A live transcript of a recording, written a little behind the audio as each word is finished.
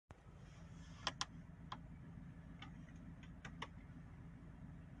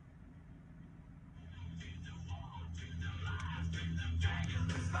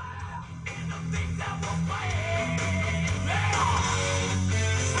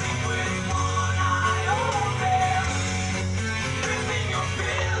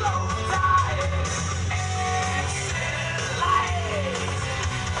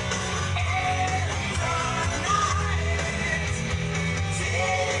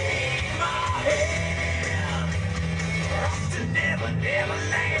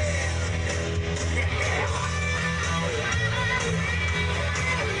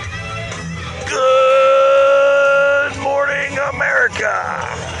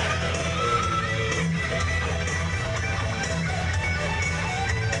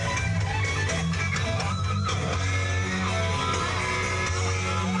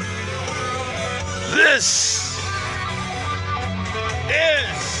This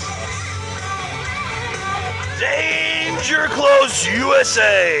is Danger Close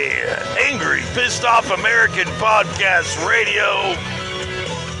USA, angry, pissed off American podcast radio,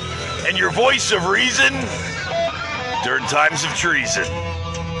 and your voice of reason during times of treason.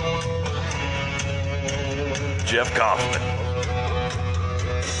 Jeff Kaufman.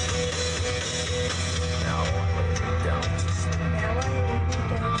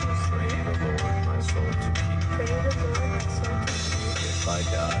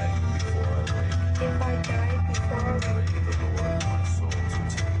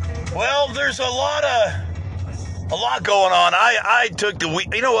 Well, there's a lot going on. I took the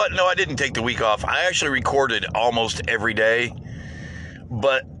week. You know what? No, I didn't take the week off. I actually recorded almost every day,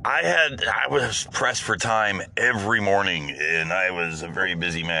 but I was pressed for time every morning, and I was a very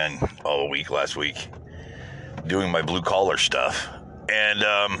busy man all week last week doing my blue collar stuff. And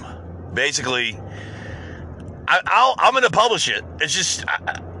basically, I'm going to publish it. It's just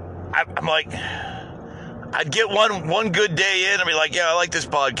I'm like, I'd get one good day in and be like, yeah, I like this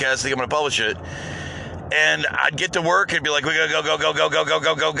podcast. I think I'm going to publish it. And I'd get to work and be like, we got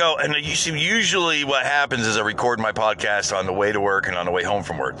to go. And usually what happens is I record my podcast on the way to work and on the way home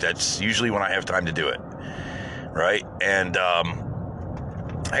from work. That's usually when I have time to do it. Right? And I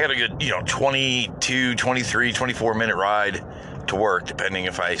got a good, 22, 23, 24-minute ride to work, depending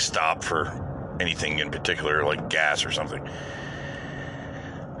if I stop for anything in particular, like gas or something.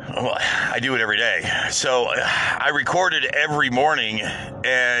 Well, I do it every day. So I recorded every morning,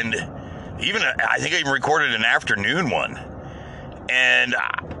 and I think I even recorded an afternoon one. And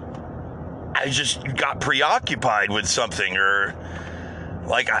I just got preoccupied with something, or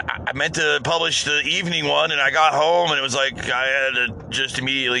like I meant to publish the evening one, and I got home and it was like I had to just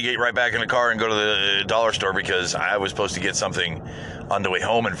immediately get right back in the car and go to the dollar store because I was supposed to get something on the way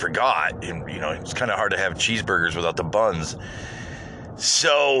home and forgot. And, it's kind of hard to have cheeseburgers without the buns.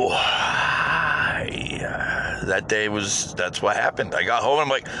 So, that day that's what happened. I got home and I'm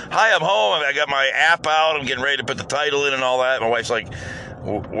like, hi, I'm home. I got my app out. I'm getting ready to put the title in and all that. My wife's like,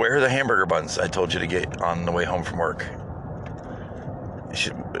 where are the hamburger buns I told you to get on the way home from work?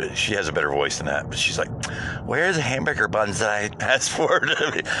 She has a better voice than that, but she's like, where are the hamburger buns that I asked for?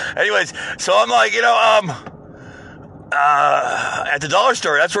 Anyways, so I'm like, at the dollar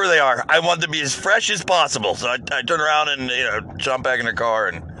store, that's where they are. I want them to be as fresh as possible. So I turned around and, jumped back in the car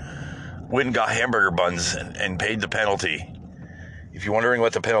and went and got hamburger buns and paid the penalty. If you're wondering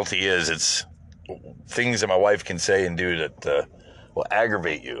what the penalty is, it's things that my wife can say and do that will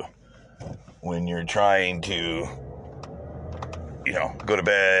aggravate you when you're trying to, go to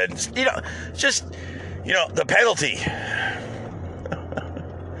bed. Just, the penalty.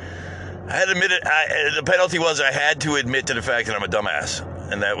 I had to admit it. The penalty was I had to admit to the fact that I'm a dumbass,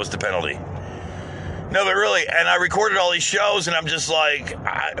 and that was the penalty. No, but really, and I recorded all these shows, and I'm just like,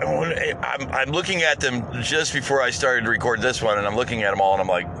 I'm looking at them just before I started to record this one, and I'm looking at them all, and I'm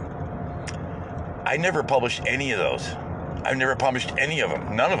like, I never published any of those. I've never published any of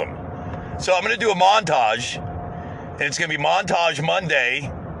them, none of them. So I'm going to do a montage, and it's going to be Montage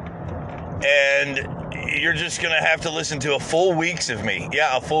Monday, and you're just going to have to listen to a full week's of me.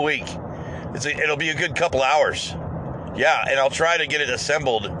 Yeah, a full week. It'll be a good couple hours. Yeah, and I'll try to get it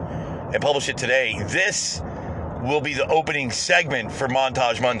assembled and publish it today. This will be the opening segment for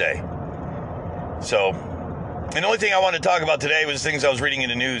Montage Monday. So, and the only thing I wanted to talk about today was things I was reading in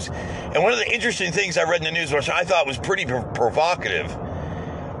the news. And one of the interesting things I read in the news, which I thought was pretty provocative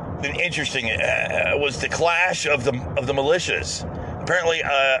and interesting, was the clash of the militias. Apparently,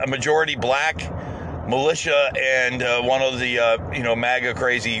 a majority black militia and one of the MAGA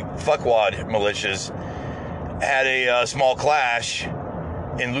crazy fuckwad militias had a small clash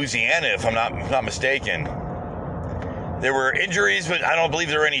in Louisiana, if I'm not mistaken. There were injuries, but I don't believe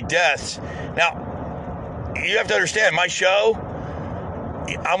there were any deaths. Now, you have to understand, my show,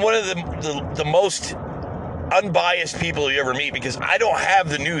 I'm one of the most unbiased people you ever meet because I don't have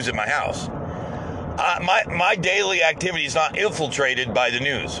the news at my house. My daily activity is not infiltrated by the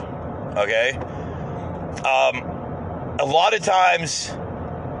news. Okay. A lot of times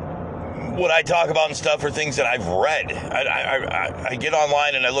what I talk about and stuff are things that I've read. I get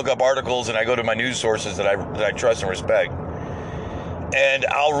online and I look up articles and I go to my news sources that I trust and respect. And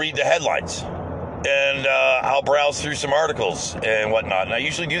I'll read the headlines. And I'll browse through some articles and whatnot. And I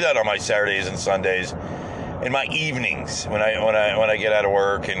usually do that on my Saturdays and Sundays. In my evenings when I get out of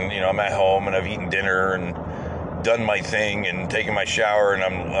work and I'm at home and I've eaten dinner and done my thing and taken my shower and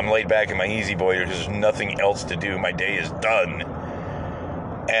I'm laid back in my easy boy. There's nothing else to do. My day is done,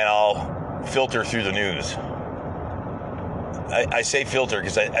 and I'll filter through the news. I say filter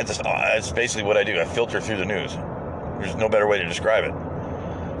because that's basically what I do. I filter through the news. There's no better way to describe it.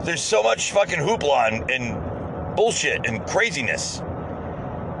 There's so much fucking hoopla and bullshit and craziness.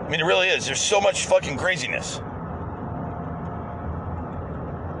 I mean, it really is. There's so much fucking craziness.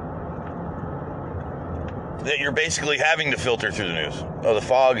 That you're basically having to filter through the news. Oh, the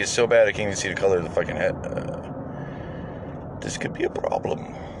fog is so bad I can't even see the color of the fucking head. This could be a problem.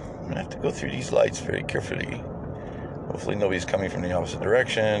 I'm gonna have to go through these lights very carefully. Hopefully nobody's coming from the opposite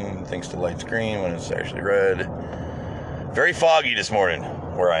direction. Thinks the light's green when it's actually red. Very foggy this morning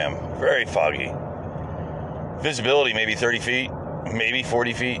where I am. Very foggy. Visibility maybe 30 feet, maybe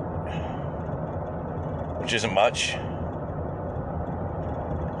 40 feet, which isn't much.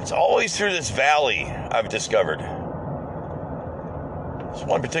 It's always through this valley I've discovered. There's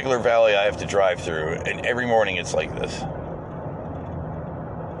one particular valley I have to drive through, and every morning it's like this.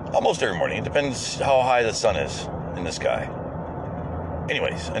 Almost every morning. It depends how high the sun is in the sky.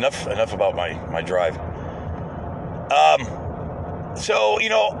 Anyways, enough about my drive. So, you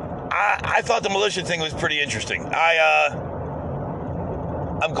know, I thought the militia thing was pretty interesting.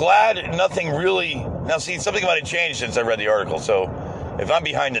 I'm glad nothing really... Now, see, something might have changed since I read the article, so if I'm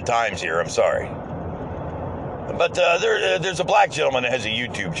behind the times here, I'm sorry. But there's a black gentleman that has a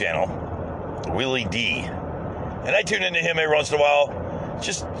YouTube channel, Willie D. And I tune into him every once in a while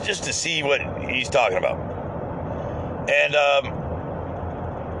just to see what he's talking about. And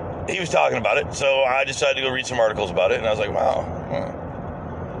he was talking about it, so I decided to go read some articles about it, and I was like, wow.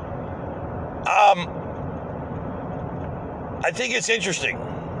 I think it's interesting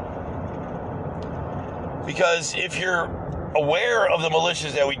because if you're aware of the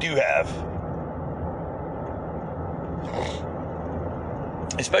militias that we do have,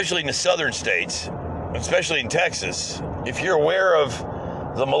 especially in the southern states, especially in Texas, if you're aware of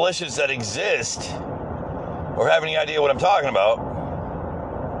the militias that exist or have any idea what I'm talking about,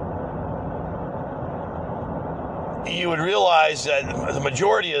 you would realize that the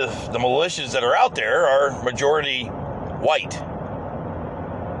majority of the militias that are out there are majority white.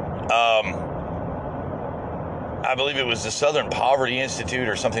 I believe it was the Southern Poverty Institute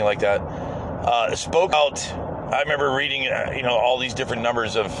or something like that, spoke out. I remember reading, all these different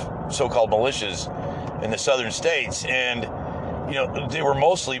numbers of so-called militias in the southern states, and, they were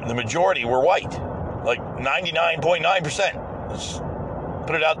mostly, the majority were white, like 99.9%. Let's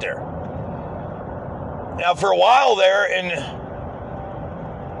put it out there. Now, for a while there, and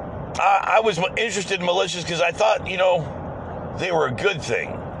I was interested in militias because I thought, they were a good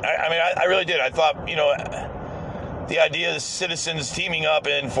thing. I really did. I thought, the idea of citizens teaming up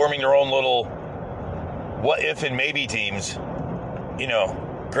and forming their own little what if and maybe teams,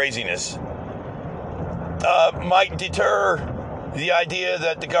 craziness, might deter the idea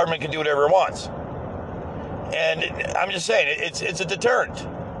that the government can do whatever it wants. And I'm just saying, it's a deterrent.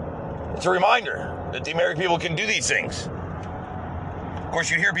 It's a reminder that the American people can do these things. Of course,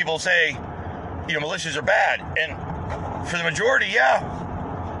 you hear people say, militias are bad. And for the majority, yeah,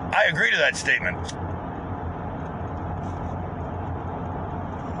 I agree to that statement.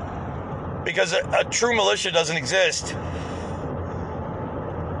 Because a true militia doesn't exist,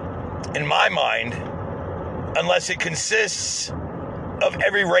 in my mind, unless it consists of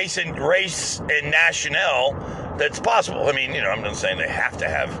every race and nationale that's possible. I mean, I'm not saying they have to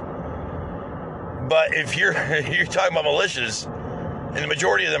have. But if you're talking about militias, and the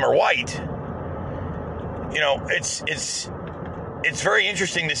majority of them are white, it's very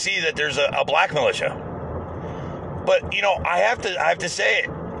interesting to see that there's a black militia. But I have to say it.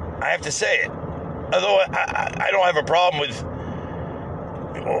 Although I don't have a problem with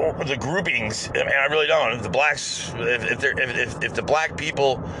the groupings. I mean, I really don't. If the blacks, if the black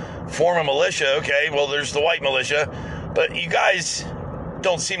people form a militia, okay, well, there's the white militia. But you guys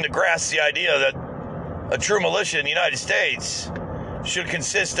don't seem to grasp the idea that a true militia in the United States should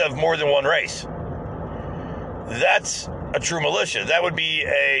consist of more than one race. That's a true militia. That would be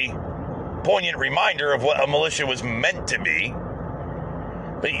a poignant reminder of what a militia was meant to be.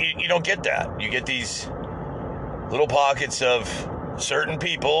 But you don't get that. You get these little pockets of certain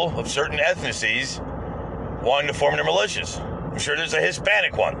people, of certain ethnicities, wanting to form their militias. I'm sure there's a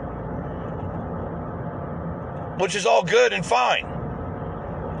Hispanic one, which is all good and fine.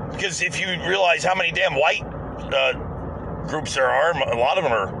 Because if you realize how many damn white groups there are, a lot of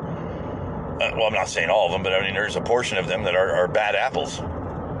them are, well, I'm not saying all of them, but I mean, there's a portion of them that are bad apples.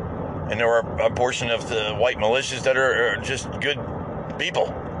 And there are a portion of the white militias that are just good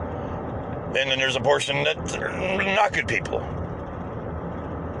people. And then there's a portion that are not good people.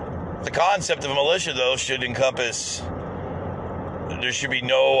 The concept of a militia, though, should encompass, there should be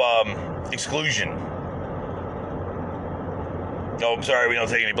no exclusion. Oh, I'm sorry, we don't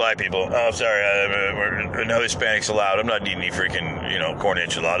take any black people. Oh, I'm sorry, no Hispanics allowed. I'm not eating any freaking, corn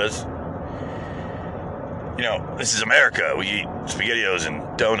enchiladas. This is America. We eat SpaghettiOs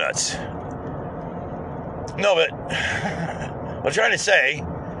and donuts. No, but what I'm trying to say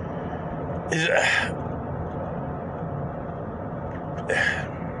is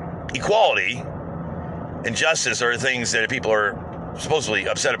equality and justice are things that people are supposedly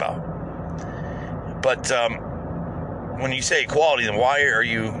upset about. But when you say equality, then why are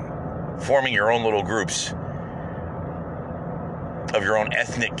you forming your own little groups of your own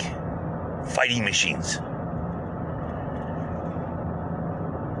ethnic fighting machines?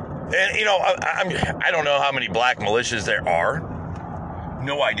 And, I don't know how many black militias there are.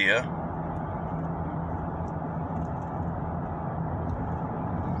 No idea.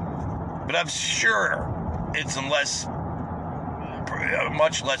 But I'm sure it's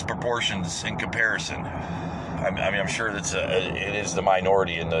much less proportions in comparison. I'm sure it is the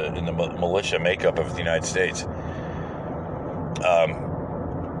minority in the militia makeup of the United States.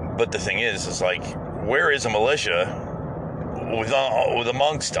 But the thing is like, where is a militia with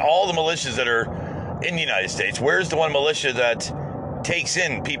amongst all the militias that are in the United States? Where's the one militia that takes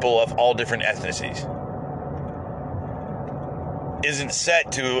in people of all different ethnicities? Isn't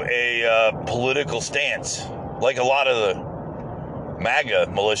set to a political stance like a lot of the MAGA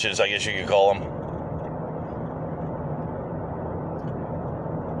militias, I guess you could call them.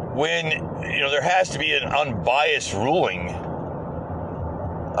 When, there has to be an unbiased ruling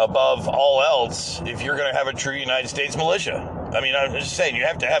above all else if you're going to have a true United States militia. I'm just saying, you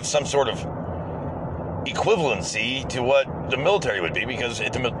have to have some sort of equivalency to what the military would be, because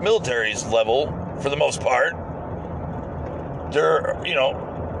at the military's level, for the most part,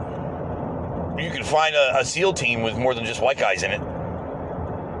 you can find a SEAL team with more than just white guys in it.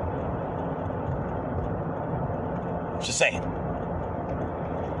 Just saying.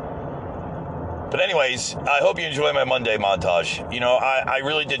 But anyways, I hope you enjoy my Monday montage. I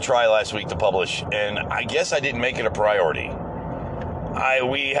really did try last week to publish, and I guess I didn't make it a priority.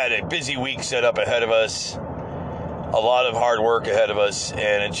 We had a busy week set up ahead of us, a lot of hard work ahead of us,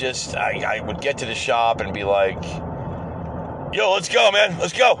 and it just, I would get to the shop and be like, yo, let's go, man,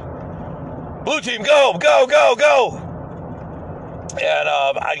 let's go. Blue team, go, go, go, go. And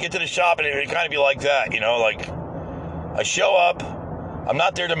I'd get to the shop and it would kind of be like that, like I show up, I'm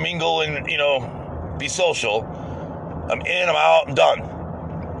not there to mingle and, be social. I'm in, I'm out, I'm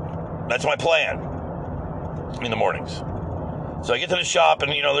done. That's my plan in the mornings. So I get to the shop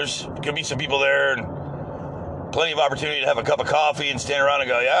and, there's going to be some people there and plenty of opportunity to have a cup of coffee and stand around and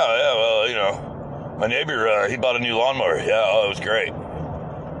go, yeah, well, my neighbor, he bought a new lawnmower. Yeah, it was great.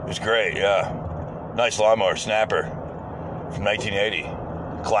 It was great, yeah. Nice lawnmower, Snapper from 1980.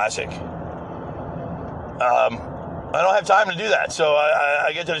 Classic. I don't have time to do that. So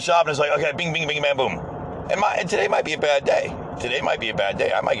I get to the shop and it's like, okay, bing, bing, bing, bam, boom. And today might be a bad day.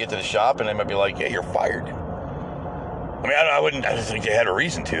 I might get to the shop and they might be like, yeah, you're fired. I don't think they had a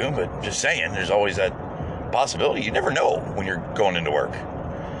reason to, but just saying, there's always that possibility. You never know when you're going into work.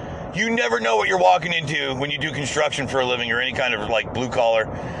 You never know what you're walking into when you do construction for a living or any kind of like blue collar.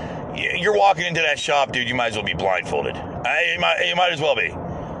 You're walking into that shop, dude, you might as well be blindfolded. You might as well be.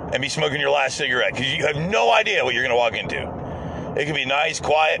 And be smoking your last cigarette, because you have no idea what you're going to walk into. It could be nice,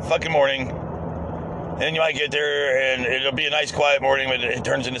 quiet fucking morning, and then you might get there, and it'll be a nice, quiet morning, but it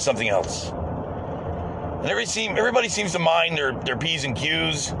turns into something else. And everybody seems to mind their P's and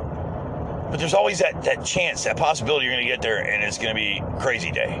Q's, but there's always that chance, that possibility you're going to get there, and it's going to be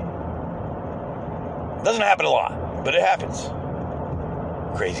crazy day. It doesn't happen a lot, but it happens.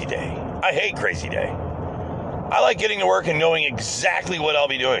 Crazy day. I hate crazy day. I like getting to work and knowing exactly what I'll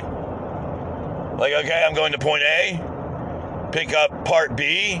be doing. Like, okay, I'm going to point A, pick up part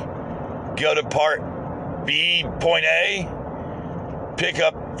B, go to part B, point A, pick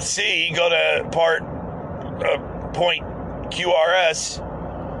up C, go to part point QRS,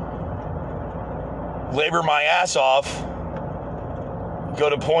 labor my ass off, go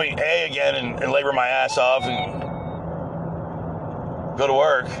to point A again and labor my ass off and go to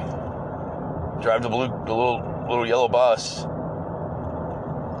work, drive the little yellow bus.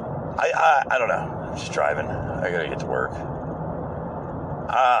 I don't know. I'm just driving. I gotta get to work.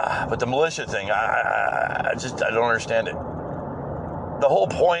 But the militia thing, I don't understand it. The whole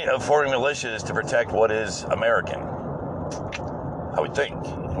point of forming militia is to protect what is American, I would think.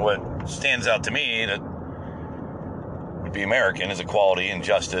 What stands out to me that would be American is equality and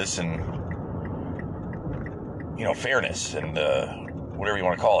justice and, fairness and whatever you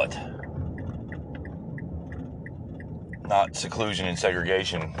want to call it. Not seclusion and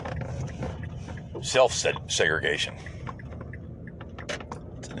segregation. Self-segregation.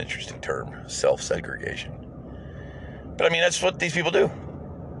 an interesting term, self-segregation. But I mean, that's what these people do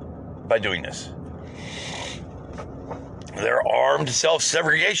by doing this. They're armed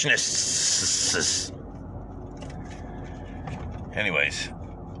self-segregationists. Anyways,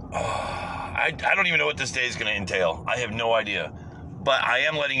 I don't even know what this day is going to entail. I have no idea. But I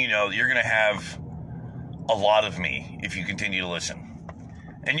am letting you know that you're going to have a lot of me if you continue to listen.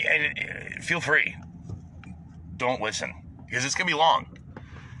 And feel free. Don't listen. Because it's going to be long.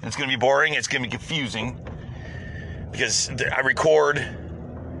 It's going to be boring. It's going to be confusing. Because I record,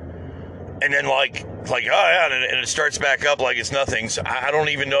 and then like, oh yeah, and it starts back up like it's nothing. So I don't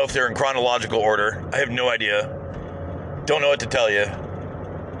even know if they're in chronological order. I have no idea. Don't know what to tell you.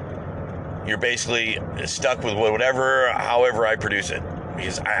 You're basically stuck with whatever, however I produce it.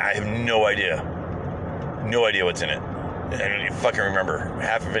 Because I have no idea. No idea what's in it. I don't even fucking remember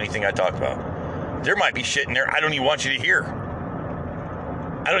half of anything I talked about. There might be shit in there I don't even want you to hear.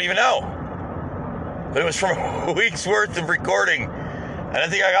 I don't even know. But it was from a week's worth of recording. And I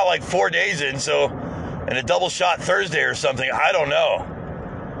think I got like 4 days in, and a double shot Thursday or something. I don't know.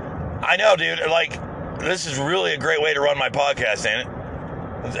 I know, dude. Like, this is really a great way to run my podcast, ain't it?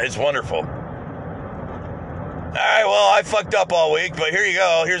 It's wonderful. All right, well, I fucked up all week, but here you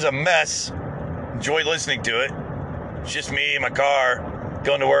go. Here's a mess. Enjoy listening to it. It's just me in my car,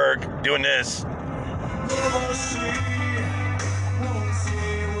 going to work, doing this.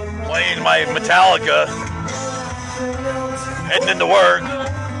 Playing my Metallica. Heading into work.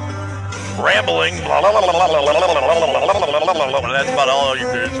 Rambling. That's about all.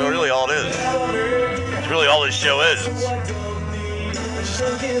 It's really all it is. It's really all this show is.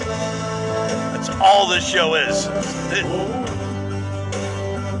 That's all this show is.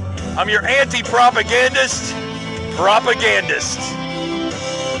 I'm your anti-propagandist.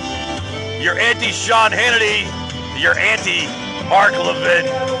 Your anti-Sean Hannity. Your anti-Mark Levin.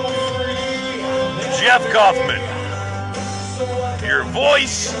 Jeff Kaufman. Your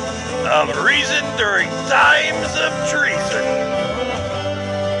voice of reason during times of treason.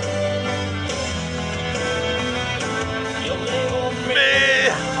 Me,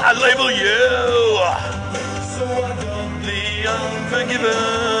 I label you the unforgiven.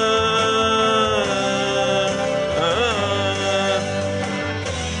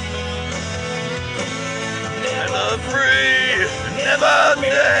 Never free, never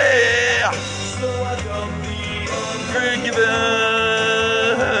day. Unforgiven.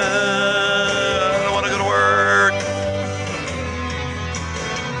 I don't want to go to work.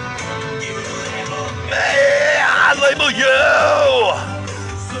 Hey, I label you.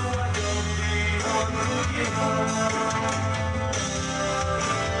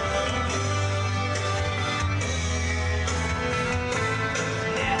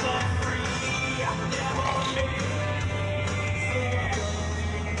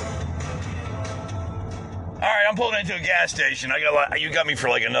 I'm pulling into a gas station. You got me for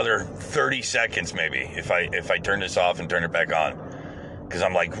like another 30 seconds maybe if I turn this off and turn it back on, because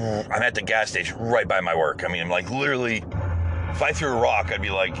I'm at the gas station right by my work. I mean, I'm like literally, if I threw a rock, I'd be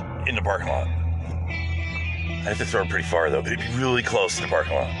like in the parking lot. I'd have to throw it pretty far though, but it'd be really close to the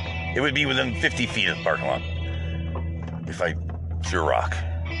parking lot. It would be within 50 feet of the parking lot if I threw a rock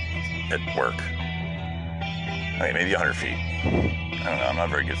at work. I mean, maybe 100 feet. I don't know. I'm not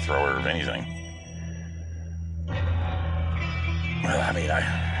a very good thrower of anything. Well, I mean, I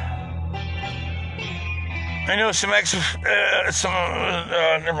know some never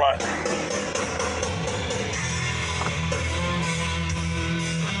mind.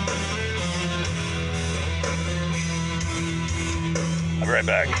 I'll be right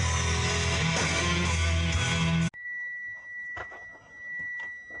back.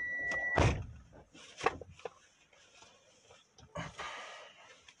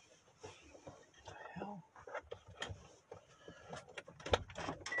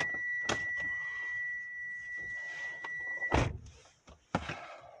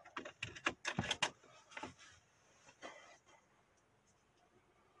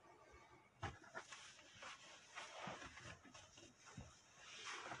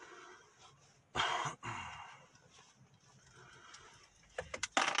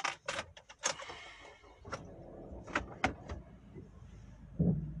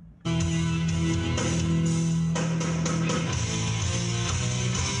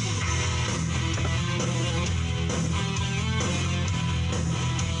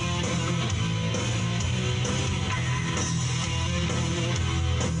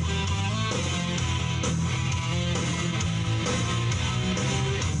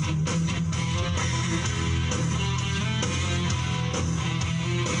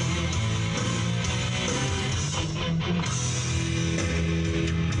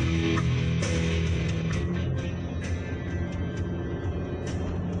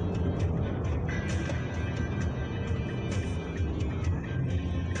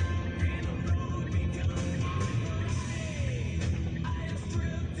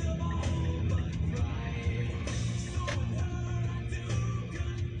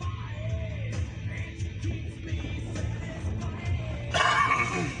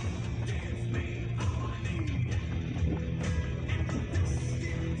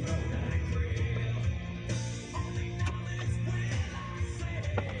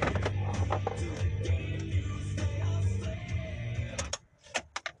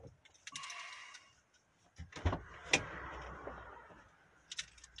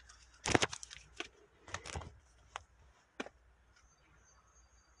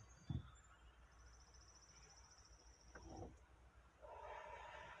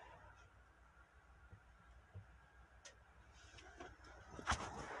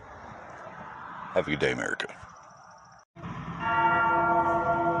 Have a good day, America.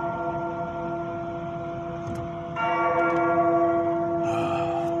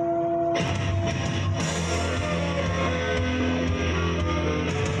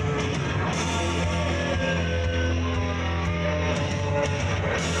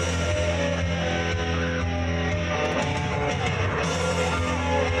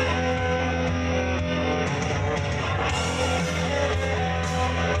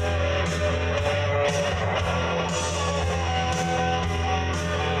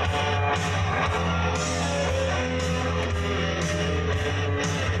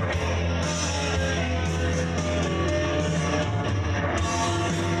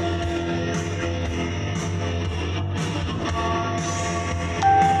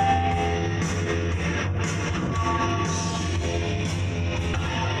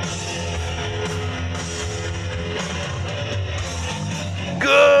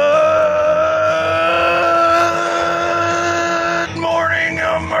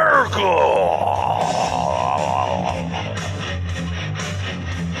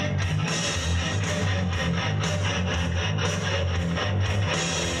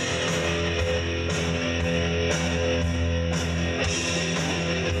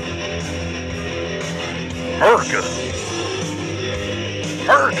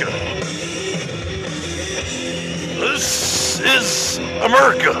 America. This is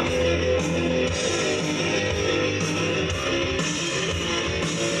America.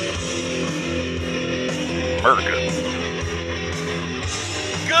 America.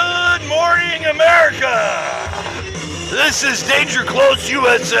 Good morning, America. This is Danger Close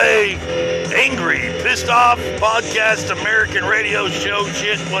USA. Angry, pissed off, podcast, American radio show,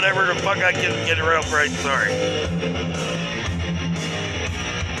 shit, whatever the fuck I can get it right. Sorry.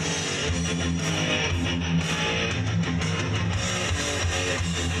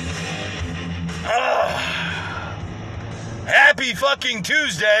 Happy fucking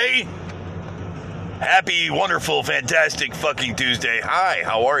Tuesday. Happy, wonderful, fantastic fucking Tuesday. Hi,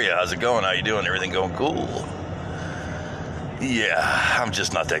 how are you? How's it going? How you doing? Everything going cool? Yeah, I'm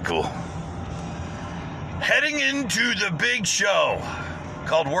just not that cool. Heading into the big show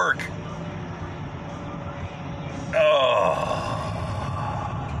called work. Oh.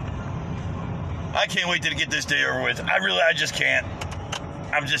 I can't wait to get this day over with. I just can't.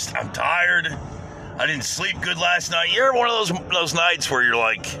 I'm tired. I didn't sleep good last night. You're one of those nights where you're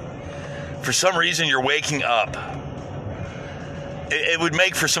like, for some reason you're waking up. It would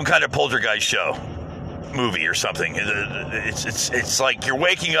make for some kind of poltergeist show, movie or something. It's like you're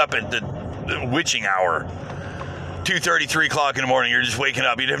waking up at the witching hour, 2:30, 3 o'clock in the morning. You're just waking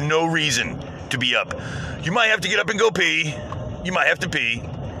up. You'd have no reason to be up. You might have to get up and go pee. You might have to pee.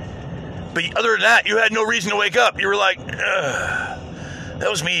 But other than that, you had no reason to wake up. You were like, ugh. That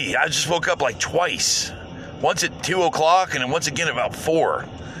was me. I just woke up like twice. Once at 2 o'clock and then once again at about 4.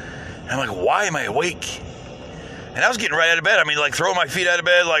 And I'm like, why am I awake? And I was getting right out of bed. I mean, like throwing my feet out of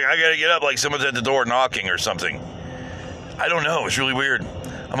bed, like I gotta get up, like someone's at the door knocking or something. I don't know. It's really weird.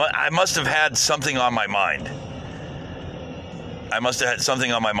 I must have had something on my mind.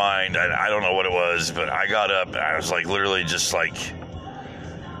 I don't know what it was, but I got up and I was like literally just like,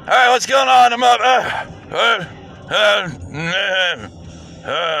 all right, what's going on? I'm up.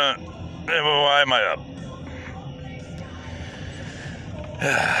 Why am I up?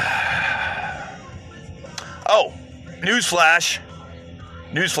 Oh, newsflash.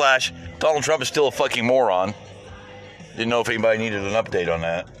 Donald Trump is still a fucking moron. Didn't know if anybody needed an update on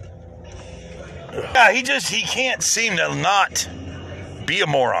that. Yeah, he can't seem to not be a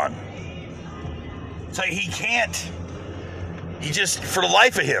moron. It's like he just, for the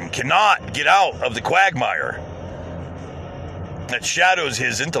life of him, cannot get out of the quagmire that shadows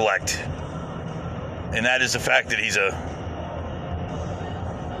his intellect. And that is the fact that he's a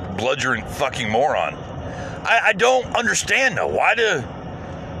bludgeoning fucking moron. I don't understand, though. Why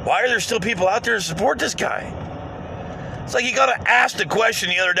are there still people out there to support this guy? It's like he got asked a question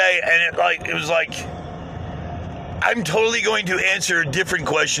the other day, and it was like, I'm totally going to answer a different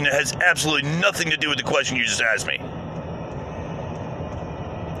question that has absolutely nothing to do with the question you just asked me.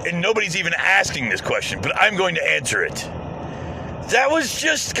 And nobody's even asking this question, but I'm going to answer it. That was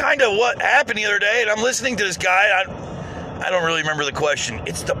just kind of what happened the other day, and I'm listening to this guy. I don't really remember the question.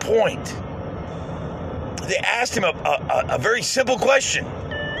 It's the point. They asked him a very simple question.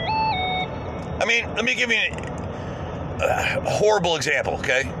 I mean, let me give you a horrible example,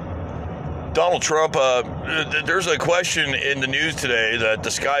 okay? Donald Trump, there's a question in the news today that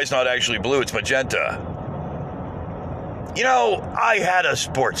the sky's not actually blue, it's magenta. You know, I had a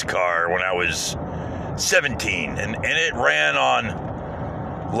sports car when I was 17, and it ran on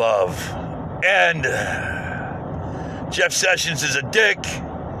love And Jeff Sessions is a dick.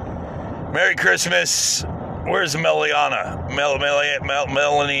 Merry Christmas. Where's Melania? Melania.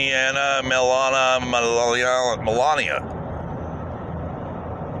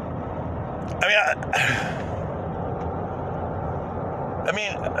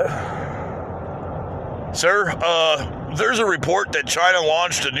 Sir, there's a report that China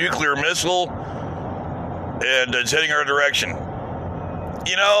launched a nuclear missile and it's heading our direction.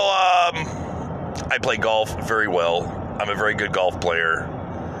 You know, I play golf very well. I'm a very good golf player.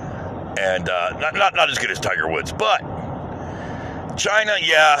 And not as good as Tiger Woods, but China,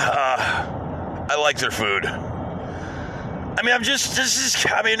 yeah, I like their food.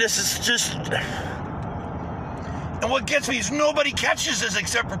 This is just... And what gets me is nobody catches this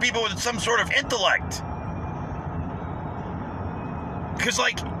except for people with some sort of intellect. Because,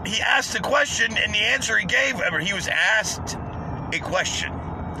 he asked a question, and the answer he gave, he was asked a question.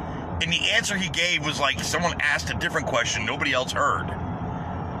 And the answer he gave was like someone asked a different question nobody else heard.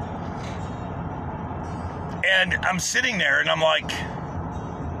 And I'm sitting there, and I'm like,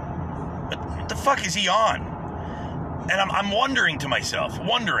 what the fuck is he on? And I'm wondering to myself,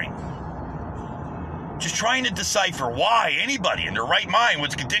 just trying to decipher why anybody in their right mind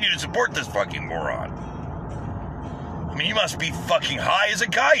would continue to support this fucking moron. You must be fucking high as a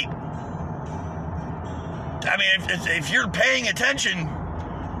kite. If you're paying attention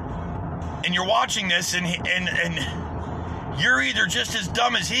and you're watching this and you're either just as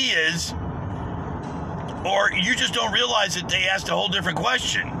dumb as he is, or you just don't realize that they asked a whole different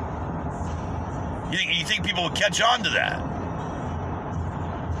question. You think people would catch on to that?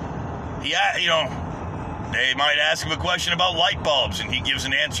 Yeah, they might ask him a question about light bulbs, and he gives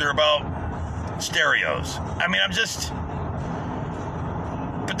an answer about stereos.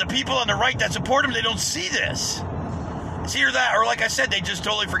 But the people on the right that support him, they don't see this. It's either that, or like I said, they just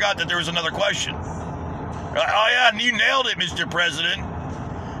totally forgot that there was another question. Oh yeah, you nailed it, Mr. President.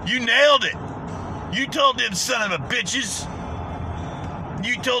 You nailed it. You told them son of a bitches.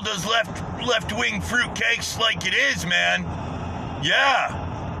 You told those left-wing fruitcakes like it is, man. Yeah.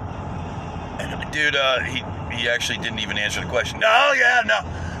 And dude, he actually didn't even answer the question. No.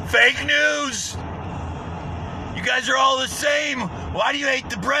 Fake news. You guys are all the same. Why do you hate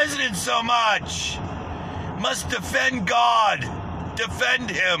the president so much? Must defend God. Defend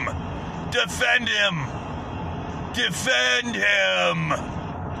him. Defend him. Defend him.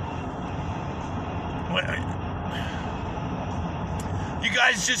 You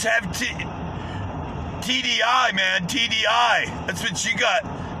guys just have TDI, man. TDI. That's what you got.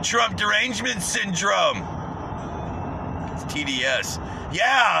 Trump derangement syndrome. It's TDS.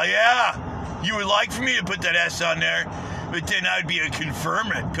 Yeah. You would like for me to put that S on there, but then I'd be a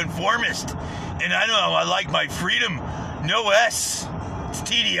conformist. And I know I like my freedom. No S. It's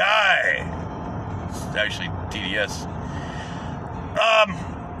TDI. It's actually TDS.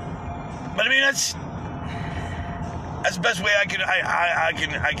 But that's the best way I can,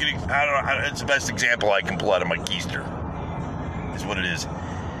 it's the best example I can pull out of my keister. Is what it is.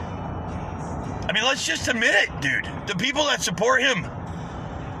 Let's just admit it, dude. The people that support him,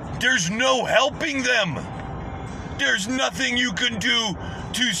 there's no helping them. There's nothing you can do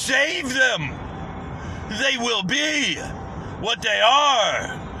to save them. They will be what they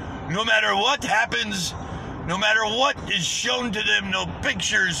are. No matter what happens, no matter what is shown to them, no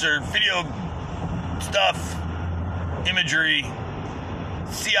pictures or video stuff, imagery,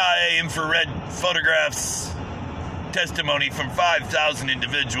 CIA infrared photographs, testimony from 5,000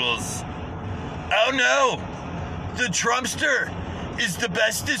 individuals. Oh no, the Trumpster is the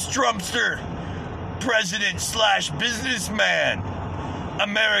bestest Trumpster, president/businessman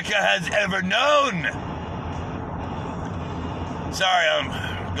America has ever known. Sorry, I'm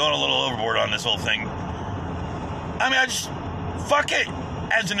going a little overboard on this whole thing. Fuck it.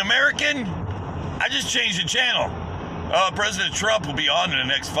 As an American, I just changed the channel. President Trump will be on in the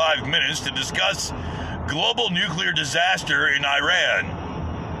next 5 minutes to discuss global nuclear disaster in Iran.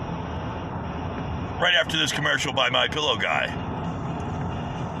 Right after this commercial by My Pillow Guy.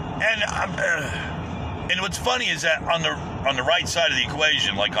 And what's funny is that on the right side of the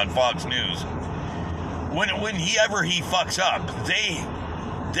equation, like on Fox News, when he fucks up, they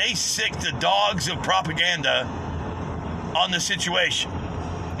sick the dogs of propaganda on the situation.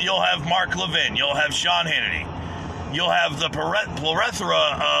 You'll have Mark Levin, you'll have Sean Hannity, you'll have the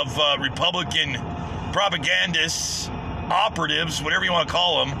plethora of Republican propagandists, operatives, whatever you want to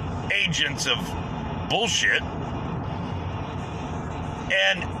call them, agents of bullshit,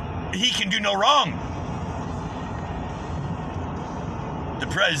 and he can do no wrong. The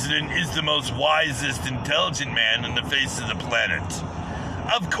president is the most wisest, intelligent man on the face of the planet.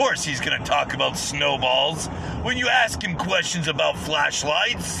 Of course he's going to talk about snowballs when you ask him questions about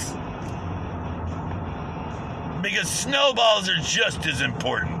flashlights. Because snowballs are just as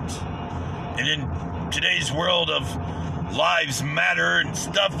important. And in today's world of lives matter and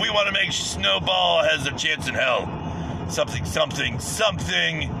stuff, we want to make snowball has a chance in hell. Something,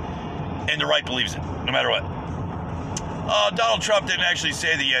 and the right believes it, no matter what. Donald Trump didn't actually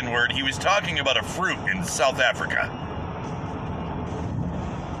say the N-word. He was talking about a fruit in South Africa.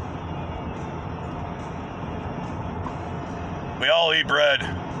 We all eat bread.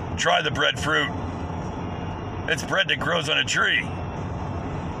 Try the breadfruit. It's bread that grows on a tree.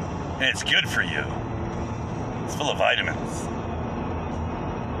 And it's good for you. It's full of vitamins.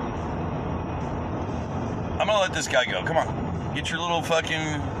 I'm gonna let this guy go. Come on. Get your little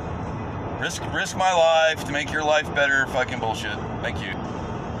fucking risk my life to make your life better fucking bullshit. Thank you.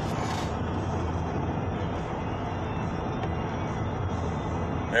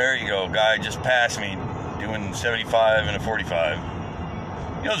 There you go. Guy just passed me doing 75 and a 45. You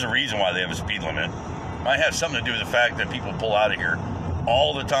know, there's a reason why they have a speed limit. Might have something to do with the fact that people pull out of here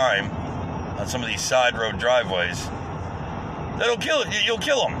all the time on some of these side road driveways. That'll kill it. You'll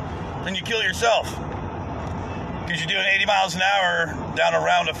kill them. Then you kill yourself. Because you're doing 80 miles an hour down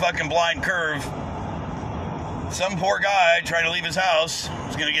around a fucking blind curve. Some poor guy trying to leave his house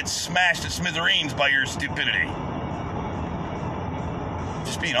is going to get smashed to smithereens by your stupidity.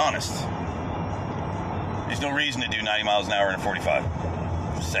 Just being honest. There's no reason to do 90 miles an hour in a 45.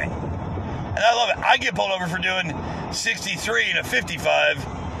 Just saying. And I love it. I get pulled over for doing 63 in a 55.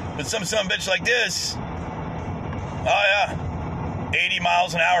 But some son of a bitch like this, oh yeah, 80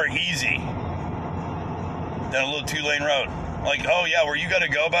 miles an hour easy. Down a little 2-lane road. Like, oh yeah, where you gotta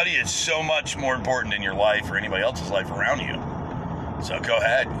go, buddy, is so much more important in your life or anybody else's life around you. So go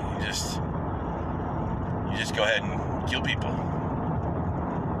ahead. You just go ahead and kill people.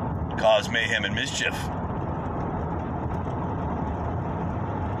 Cause mayhem and mischief.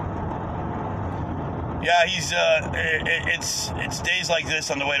 Yeah, it's days like this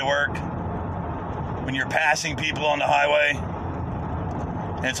on the way to work when you're passing people on the highway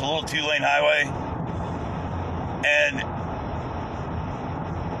and it's a little 2-lane highway and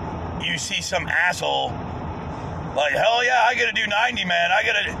you see some asshole like, hell yeah, I gotta do 90, man.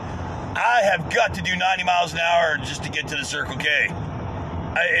 I have got to do 90 miles an hour just to get to the Circle K.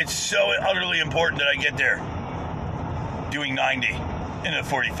 It's so utterly important that I get there doing 90 in a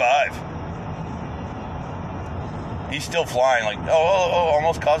 45. He's still flying like, oh,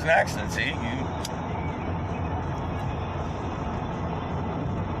 almost caused an accident, see?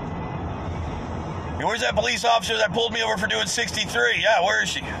 Where's that police officer that pulled me over for doing 63? Yeah, where is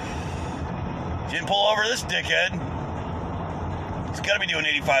she? She didn't pull over this dickhead. He's got to be doing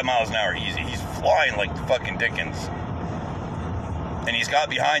 85 miles an hour easy. He's flying like fucking Dickens. And he's got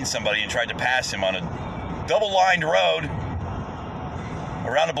behind somebody and tried to pass him on a double-lined road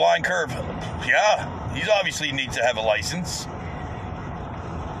around a blind curve. Yeah. He obviously needs to have a license.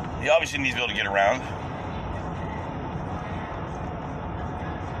 He obviously needs to be able to get around.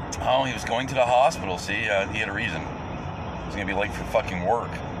 Oh, he was going to the hospital, see? He had a reason. He was going to be late for fucking work.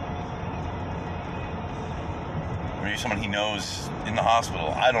 Maybe someone he knows in the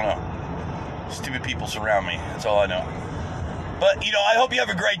hospital. I don't know. Stupid people surround me. That's all I know. But, you know, I hope you have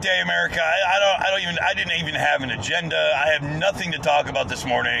a great day, America. I didn't even have an agenda. I have nothing to talk about this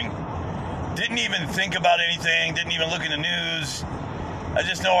morning. Didn't even think about anything, didn't even look in the news. I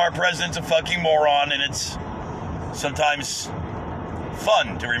just know our president's a fucking moron, and it's sometimes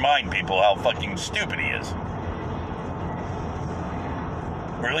fun to remind people how fucking stupid he is.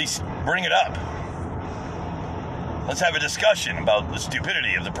 Or at least bring it up. Let's have a discussion about the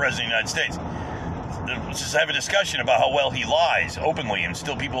stupidity of the president of the United States. Let's just have a discussion about how well he lies openly, and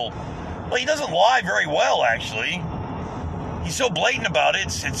still people... Well, he doesn't lie very well, actually. He's so blatant about it,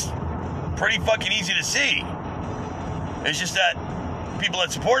 it's pretty fucking easy to see. It's just that people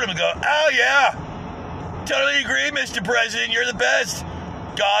that support him go, oh yeah, totally agree, Mr. President, you're the best.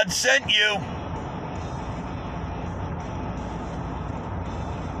 God sent you.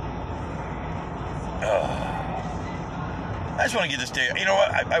 I just want to get this day. You know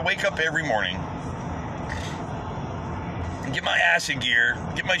what? I wake up every morning, get my ass in gear,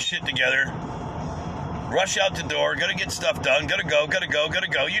 get my shit together, rush out the door, gotta get stuff done, gotta go,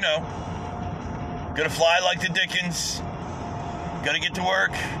 you know. Gotta fly like the Dickens. Gotta get to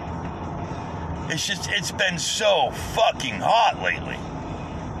work. It's been so fucking hot lately.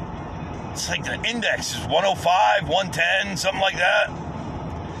 It's like the index is 105, 110, something like that.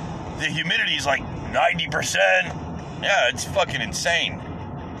 The humidity is like 90%. Yeah, it's fucking insane.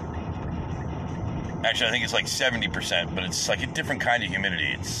 Actually, I think it's like 70%, but it's like a different kind of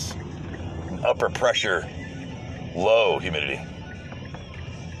humidity. It's an upper pressure, low humidity.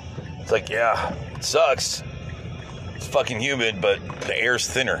 It's like, yeah, it sucks. It's fucking humid, but the air's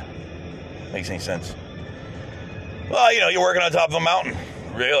thinner. Makes any sense? Well, you know, you're working on top of a mountain.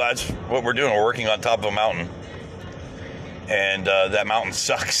 Really, that's what we're doing. We're working on top of a mountain. And that mountain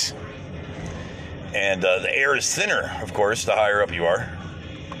sucks. And the air is thinner, of course, the higher up you are.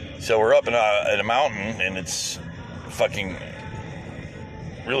 So we're up in a mountain, and it's fucking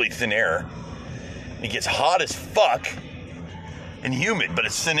really thin air. It gets hot as fuck and humid, but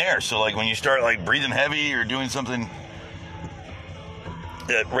it's thin air. So, like, when you start, like, breathing heavy or doing something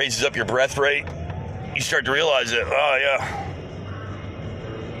that raises up your breath rate, you start to realize that, oh, yeah,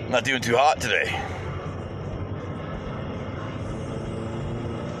 I'm not doing too hot today.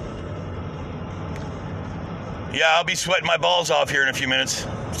 Yeah, I'll be sweating my balls off here in a few minutes.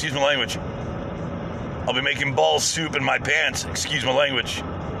 Excuse my language. I'll be making ball soup in my pants. Excuse my language.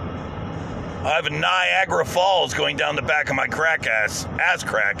 I have a Niagara Falls going down the back of my crack ass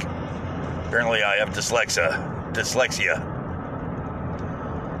crack. Apparently I have dyslexia.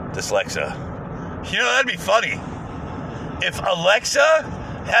 You know, that'd be funny. If Alexa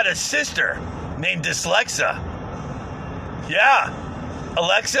had a sister named Dyslexia. Yeah.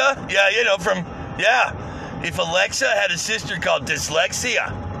 Alexa? Yeah, you know, yeah. If Alexa had a sister called Dyslexia.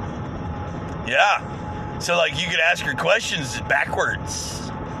 Yeah. So, like, you could ask her questions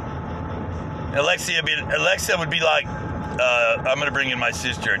backwards. Alexa would be like, I'm going to bring in my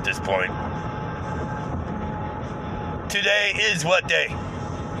sister at this point. Today is what day?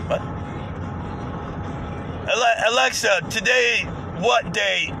 What? Alexa, today, what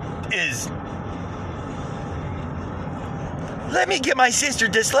day is? Let me get my sister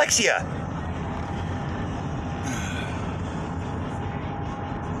Dyslexia.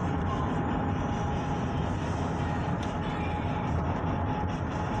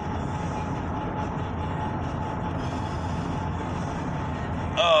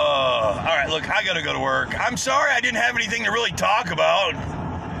 Look, I gotta go to work. I'm sorry I didn't have anything to really talk about.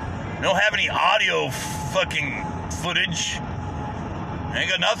 I don't have any audio fucking footage. I ain't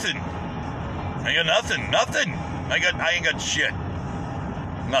got nothing. Nothing. I ain't got shit.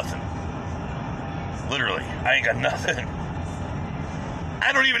 Nothing. Literally, I ain't got nothing.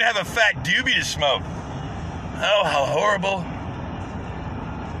 I don't even have a fat doobie to smoke. Oh, how horrible.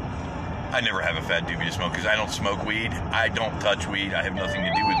 I never have a fat doobie to smoke because I don't smoke weed. I don't touch weed. I have nothing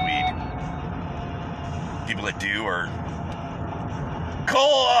to do with weed. People that do are...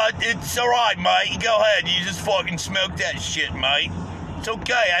 Cole, it's alright, mate. Go ahead. You just fucking smoke that shit, mate. It's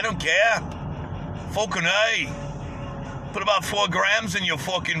okay. I don't care. Fucking A. Put about 4 grams in your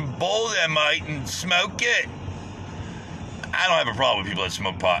fucking bowl there, mate, and smoke it. I don't have a problem with people that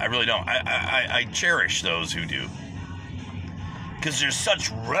smoke pot. I really don't. I cherish those who do. Because they're such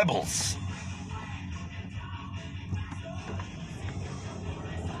rebels.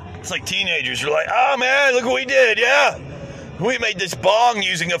 It's like teenagers are like, oh man, look what we did, yeah. We made this bong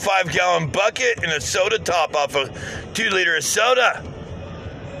using a 5-gallon bucket and a soda top off a 2-liter of soda.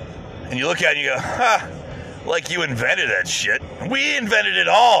 And you look at it and you go, like you invented that shit. We invented it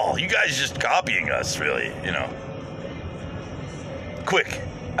all. You guys just copying us, really, you know. Quick,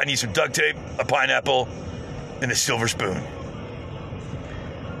 I need some duct tape, a pineapple, and a silver spoon.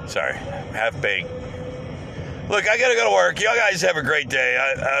 Sorry, half-baked. Look, I gotta go to work. Y'all guys have a great day.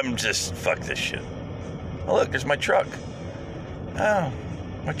 I'm just, fuck this shit. Oh, look, there's my truck. Oh,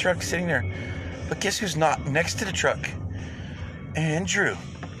 my truck's sitting there. But guess who's not next to the truck? Andrew.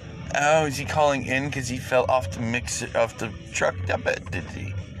 Oh, is he calling in because he fell off the truck? I bet, did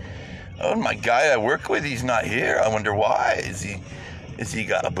he? Oh, my guy I work with, he's not here. I wonder why. Is he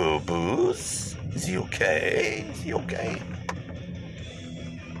got a boo-boos? Is he okay?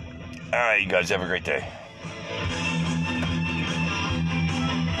 All right, you guys have a great day.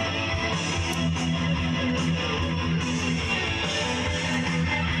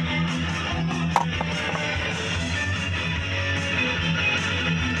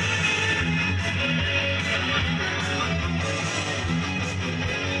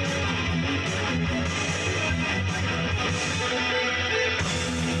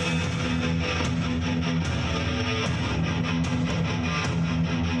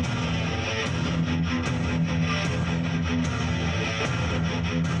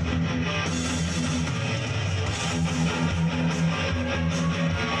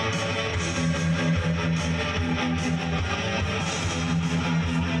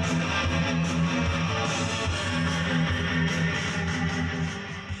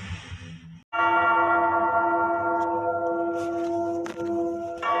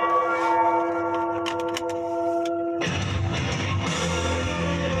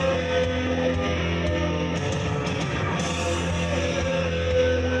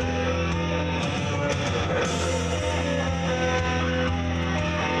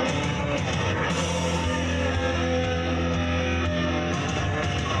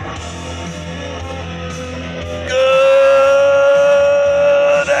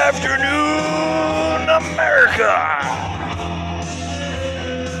 America!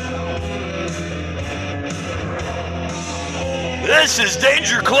 This is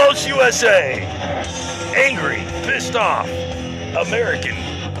Danger Close USA. Angry, pissed off, American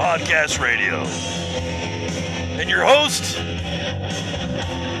podcast radio. And your host,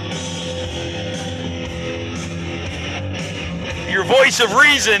 your voice of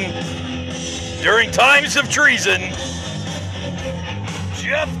reason during times of treason,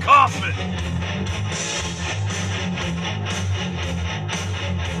 Jeff Kaufman.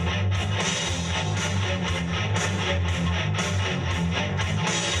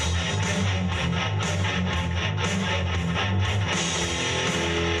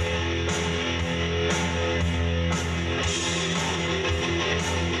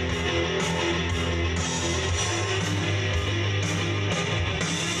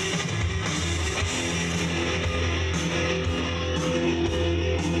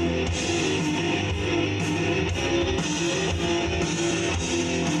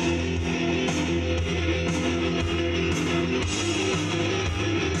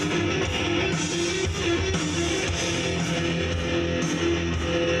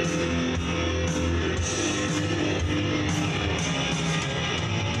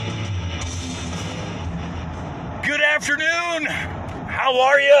 Good afternoon. How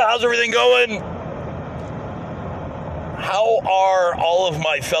are you? How's everything going? How are all of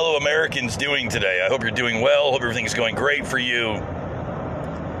my fellow Americans doing today? I hope you're doing well. Hope everything's going great for you.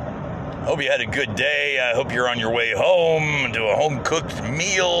 Hope you had a good day. I hope you're on your way home to a home-cooked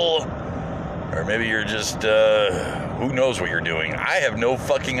meal. Or maybe you're just, who knows what you're doing. I have no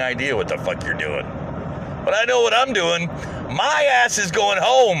fucking idea what the fuck you're doing. But I know what I'm doing. My ass is going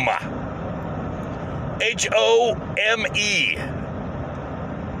home. H-O-M-E.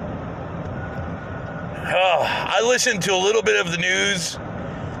 I listened to a little bit of the news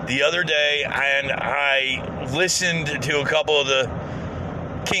the other day, and I listened to a couple of the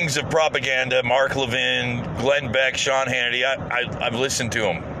kings of propaganda, Mark Levin, Glenn Beck, Sean Hannity. I've listened to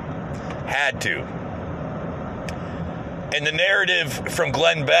them. Had to. And the narrative from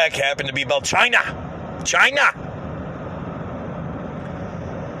Glenn Beck happened to be about China.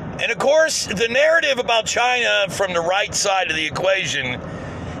 And of course, the narrative about China from the right side of the equation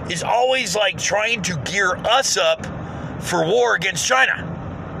is always like trying to gear us up for war against China.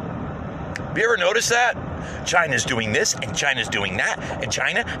 Have you ever noticed that? China's doing this, and China's doing that, and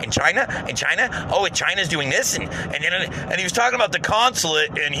China. Oh, and China's doing this, and he was talking about the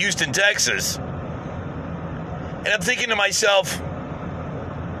consulate in Houston, Texas. And I'm thinking to myself,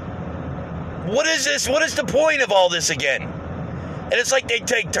 what is this? What is the point of all this again? And it's like they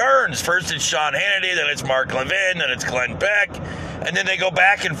take turns. First it's Sean Hannity, then it's Mark Levin, then it's Glenn Beck, and then they go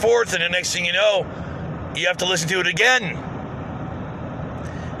back and forth, and the next thing you know, you have to listen to it again.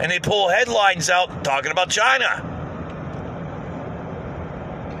 And they pull headlines out talking about China.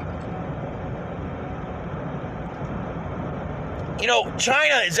 You know,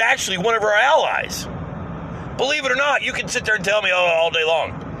 China is actually one of our allies. Believe it or not, you can sit there and tell me all day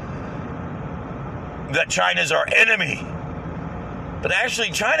long that China's our enemy. But actually,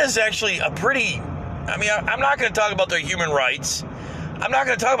 China's actually a pretty... I'm not going to talk about their human rights. I'm not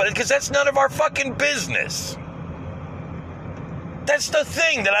going to talk about it because that's none of our fucking business. That's the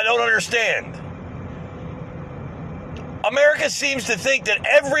thing that I don't understand. America seems to think that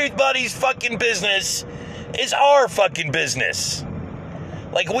everybody's fucking business is our fucking business.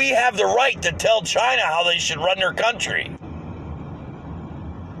 Like we have the right to tell China how they should run their country.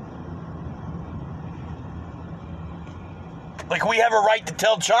 Like we have a right to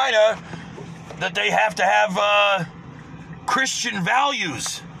tell China that they have to have Christian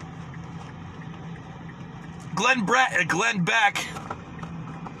values. Glenn Beck,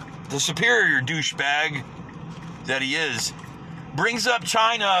 the superior douchebag that he is, brings up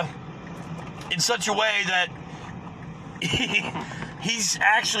China in such a way that he's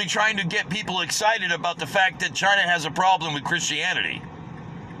actually trying to get people excited about the fact that China has a problem with Christianity.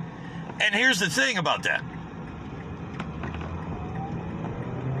 And here's the thing about that.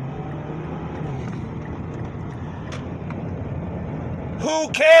 Who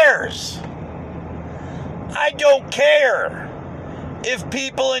cares? I don't care if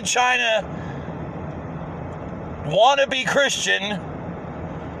people in China want to be Christian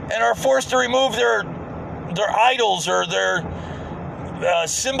and are forced to remove their idols or their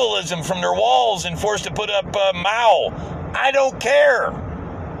symbolism from their walls and forced to put up Mao. I don't care.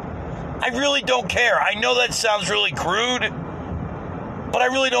 I really don't care. I know that sounds really crude, but I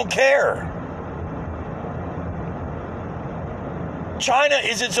really don't care. China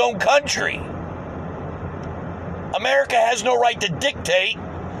is its own country. America has no right to dictate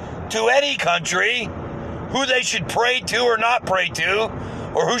to any country who they should pray to or not pray to,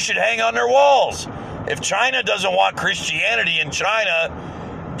 or who should hang on their walls. If China doesn't want Christianity in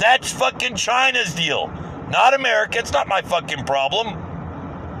China, that's fucking China's deal, not America. It's not my fucking problem.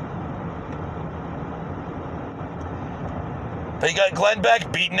 They got Glenn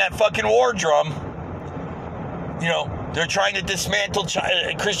Beck beating that fucking war drum. You know, they're trying to dismantle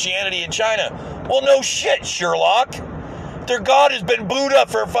Christianity in China. Well, no shit, Sherlock. Their God has been Buddha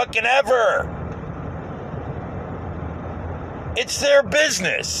for fucking ever. It's their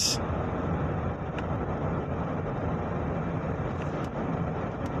business.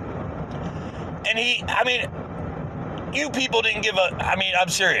 And you people didn't give I'm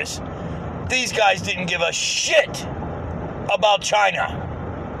serious. These guys didn't give a shit about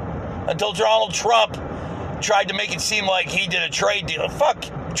China until Donald Trump tried to make it seem like he did a trade deal. Fuck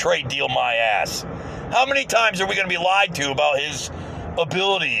trade deal my ass. How many times are we going to be lied to about his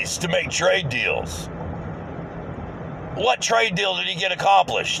abilities to make trade deals? What trade deal did he get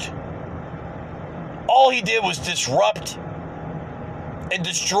accomplished? All he did was disrupt and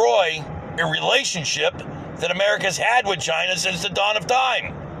destroy a relationship that America's had with China since the dawn of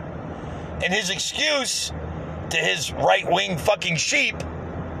time. And his excuse to his right-wing fucking sheep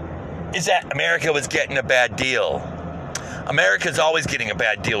is that America was getting a bad deal. America's always getting a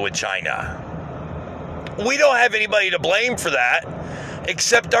bad deal with China. We don't have anybody to blame for that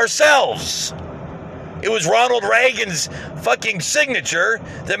except ourselves. It was Ronald Reagan's fucking signature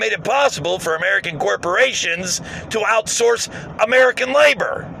that made it possible for American corporations to outsource American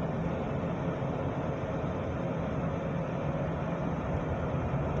labor.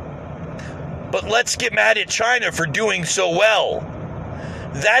 But let's get mad at China for doing so well.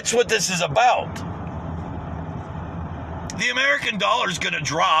 That's what this is about. The American dollar's going to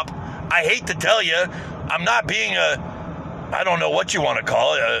drop. I hate to tell you, I'm not being I don't know what you want to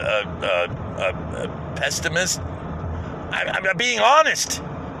call it, a pessimist. I'm being honest.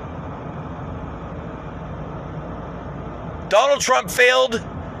 Donald Trump failed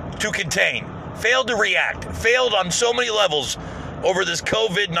to contain, failed to react, failed on so many levels over this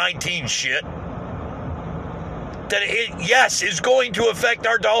COVID-19 shit that yes, is going to affect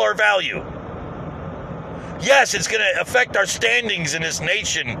our dollar value. Yes, it's going to affect our standings in this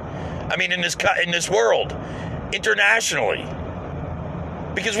nation. In this world, internationally,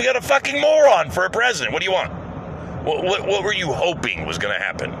 because we got a fucking moron for a president. What do you want? What were you hoping was going to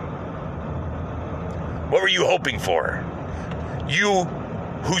happen? What were you hoping for? You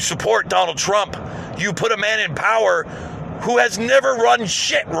who support Donald Trump, you put a man in power who has never run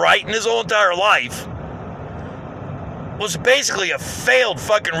shit right in his whole entire life, was basically a failed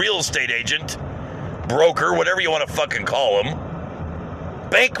fucking real estate agent, broker, whatever you want to fucking call him,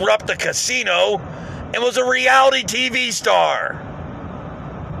 bankrupt the casino, and was a reality TV star.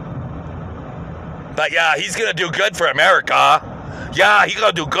 But yeah, he's gonna do good for America. Yeah, he's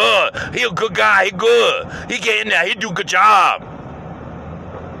gonna do good. He's a good guy, he good. He get in there, he do a good job.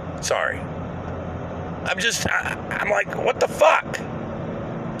 Sorry. I'm like, what the fuck?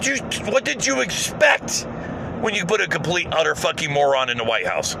 What did you expect when you put a complete, utter fucking moron in the White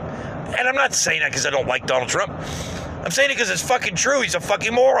House? And I'm not saying that because I don't like Donald Trump. I'm saying it because it's fucking true. He's a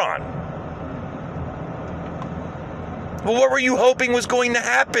fucking moron. Well, what were you hoping was going to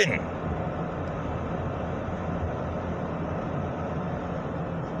happen?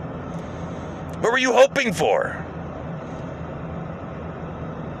 What were you hoping for?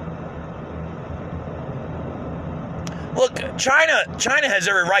 Look, China has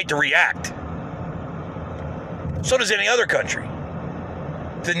every right to react. So does any other country.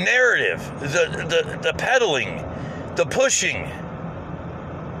 The narrative, the peddling, the pushing,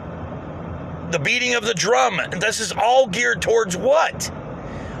 the beating of the drum, this is all geared towards what?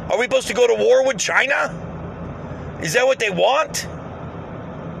 Are we supposed to go to war with China? Is that what they want?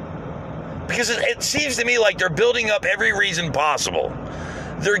 Because it seems to me like they're building up every reason possible.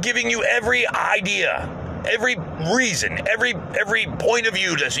 They're giving you every idea, every reason, every point of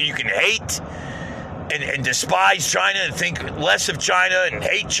view so you can hate and despise China and think less of China and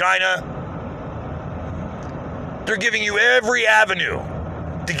hate China. They're giving you every avenue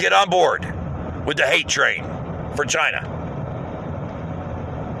to get on board with the hate train for China.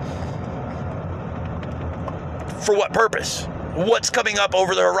 For what purpose? What's coming up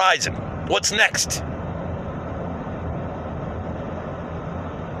over the horizon? What's next?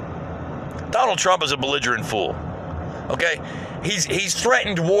 Donald Trump is a belligerent fool. Okay? He's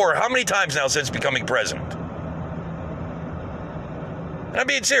threatened war how many times now since becoming president? And I'm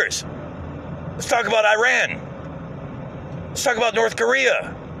being serious. Let's talk about Iran. Let's talk about North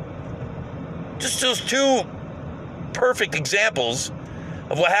Korea. Just those two perfect examples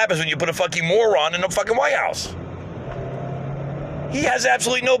of what happens when you put a fucking moron in the fucking White House. He has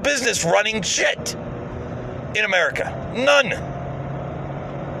absolutely no business running shit in America. None.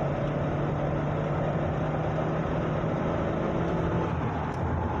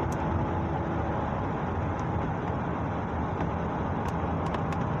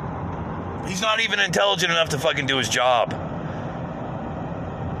 He's not even intelligent enough to fucking do his job.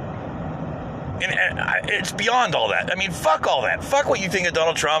 And it's beyond all that. I mean, fuck all that. Fuck what you think of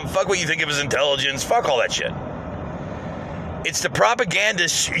Donald Trump. Fuck what you think of his intelligence. Fuck all that shit. It's the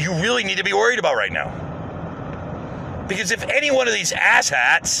propagandists you really need to be worried about right now. Because if any one of these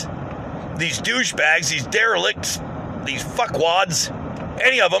asshats, these douchebags, these derelicts, these fuckwads,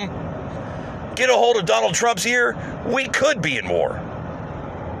 any of them, get a hold of Donald Trump's ear, we could be in war.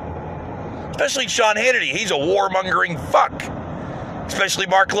 Especially Sean Hannity. He's a warmongering fuck. Especially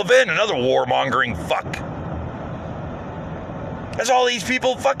Mark Levin, another warmongering fuck. That's all these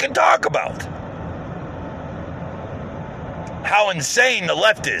people fucking talk about. How insane the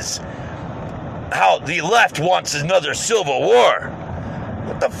left is. How the left wants another civil war.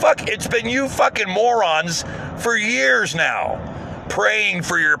 What the fuck? It's been you fucking morons for years now praying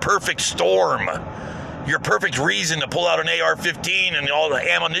for your perfect storm. Your perfect reason to pull out an AR-15 and all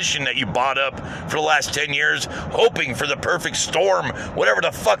the ammunition that you bought up for the last 10 years, hoping for the perfect storm, whatever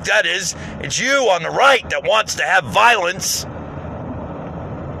the fuck that is. It's you on the right that wants to have violence.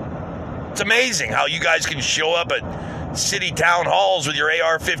 It's amazing how you guys can show up at city town halls with your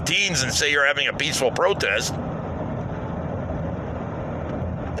AR-15s and say you're having a peaceful protest.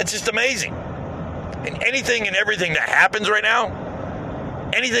 It's just amazing. And anything and everything that happens right now,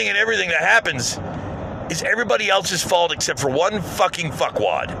 anything and everything that happens is everybody else's fault except for one fucking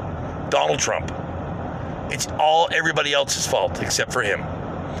fuckwad, Donald Trump. It's all everybody else's fault except for him.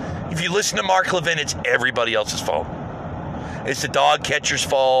 If you listen to Mark Levin, it's everybody else's fault. It's the dog catcher's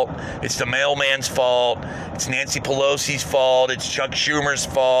fault. It's the mailman's fault. It's Nancy Pelosi's fault. It's Chuck Schumer's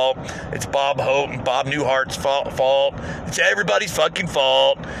fault. It's Bob Newhart's fault. It's everybody's fucking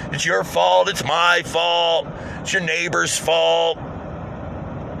fault. It's your fault. It's my fault. It's your neighbor's fault.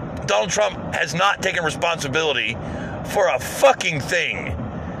 Donald Trump has not taken responsibility for a fucking thing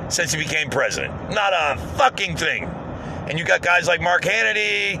since he became president. Not a fucking thing. And you got guys like Mark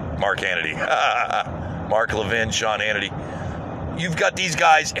Levin, Sean Hannity. You've got these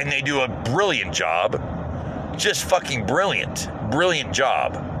guys, and they do a brilliant job. Just fucking brilliant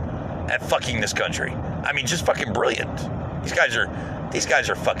job at fucking this country. I mean, just fucking brilliant. These guys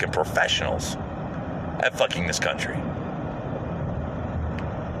are fucking professionals at fucking this country.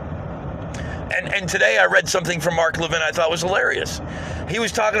 And today I read something from Mark Levin I thought was hilarious. He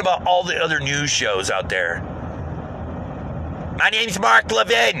was talking about all the other news shows out there. My name's Mark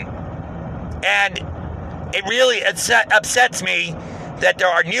Levin, and it really upsets me that there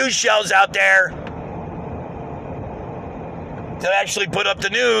are news shows out there that actually put up the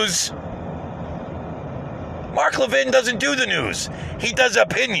news. Mark Levin doesn't do the news. He does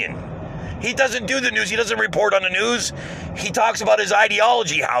opinion. He doesn't do the news. He doesn't report on the news. He talks about his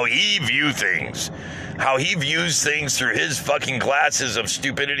ideology, how he views things. How he views things through his fucking glasses of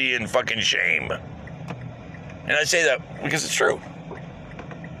stupidity and fucking shame. And I say that because it's true.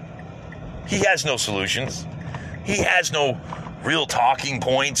 He has no solutions. He has no real talking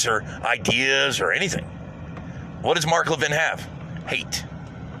points or ideas or anything. What does Mark Levin have? Hate.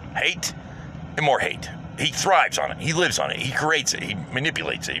 Hate and more hate. He thrives on it. He lives on it. He creates it. He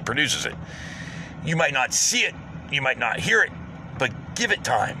manipulates it. He produces it. You might not see it. You might not hear it. But give it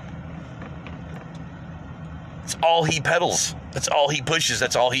time. It's all he peddles. That's all he pushes.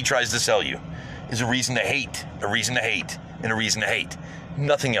 That's all he tries to sell you. Is a reason to hate. A reason to hate. And a reason to hate.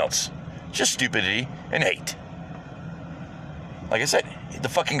 Nothing else. Just stupidity and hate. Like I said, the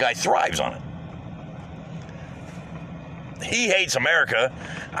fucking guy thrives on it. He hates America.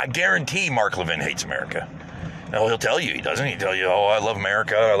 I guarantee Mark Levin hates America. Now, he'll tell you he doesn't. He'll tell you, oh, I love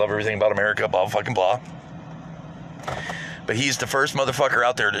America. I love everything about America, blah, fucking blah. But he's the first motherfucker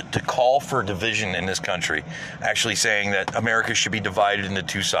out there to call for division in this country, actually saying that America should be divided into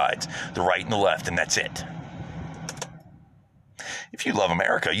two sides, the right and the left, and that's it. If you love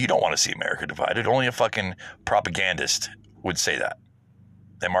America, you don't want to see America divided. Only a fucking propagandist would say that.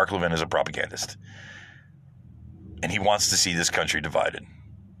 And Mark Levin is a propagandist. And he wants to see this country divided.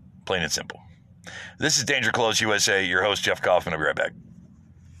 Plain and simple. This is Danger Close USA. Your host, Jeff Kaufman. I'll be right back.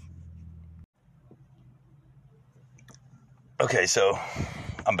 Okay, so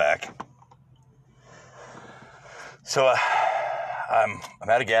I'm back. So I'm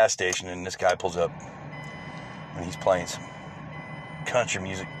at a gas station, and this guy pulls up, and he's playing some country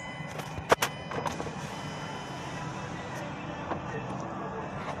music.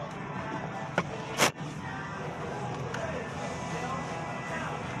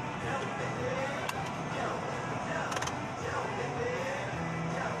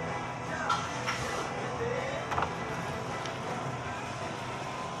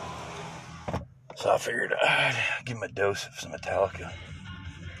 So I figured I'd give him a dose of some Metallica.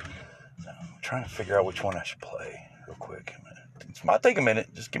 I'm trying to figure out which one I should play real quick. It might take a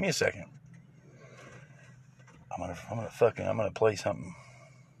minute. Just give me a second. I'm gonna play something.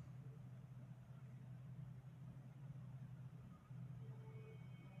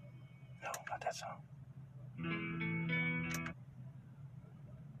 No, not that song.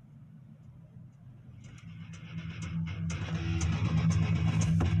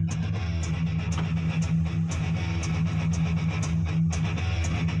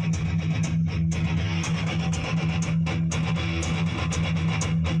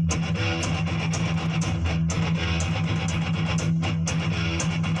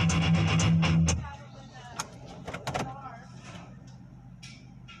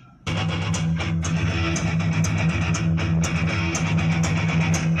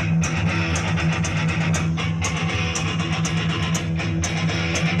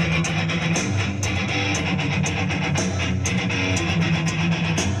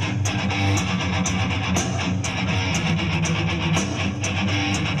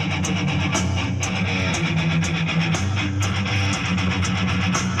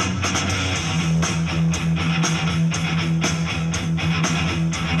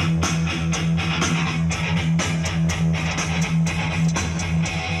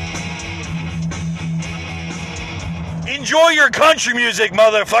 Enjoy your country music,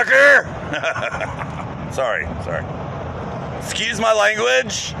 motherfucker! Sorry. Excuse my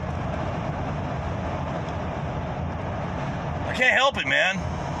language. I can't help it, man.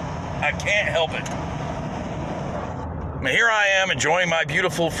 I can't help it. I mean, here I am enjoying my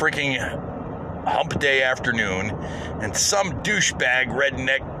beautiful freaking hump day afternoon, and some douchebag,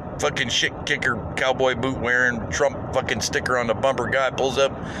 redneck, fucking shit kicker, cowboy boot wearing, Trump fucking sticker on the bumper guy pulls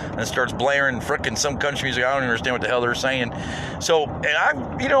up and starts blaring frickin' some country music. I don't understand what the hell they're saying. So, and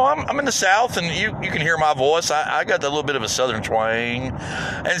I'm in the South, and you can hear my voice. I got a little bit of a Southern twang,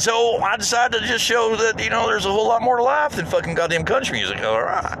 and so I decided to just show that there's a whole lot more to life than fucking goddamn country music. All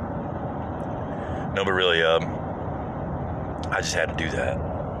right. No, but really, I just had to do that.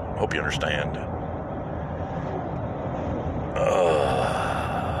 Hope you understand.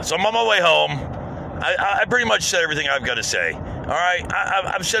 So I'm on my way home. I pretty much said everything I've got to say. All right?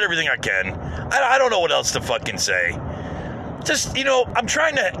 I've said everything I can. I don't know what else to fucking say. Just, I'm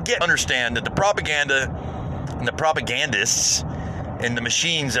trying to understand that the propaganda and the propagandists and the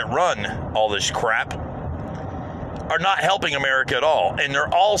machines that run all this crap are not helping America at all. And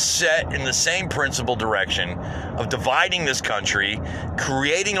they're all set in the same principal direction of dividing this country,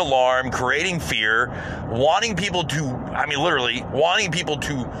 creating alarm, creating fear, wanting people to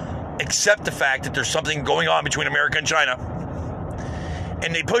accept the fact that there's something going on between America and China.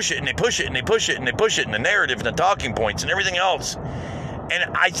 And they push it, and they push it, and they push it, and they push it in the narrative and the talking points and everything else. And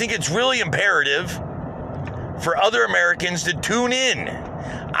I think it's really imperative for other Americans to tune in.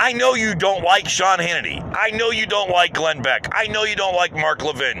 I know you don't like Sean Hannity. I know you don't like Glenn Beck. I know you don't like Mark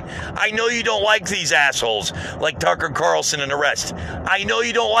Levin. I know you don't like these assholes like Tucker Carlson and the rest. I know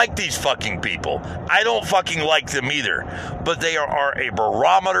you don't like these fucking people. I don't fucking like them either. But they are a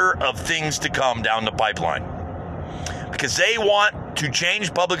barometer of things to come down the pipeline. Because they want to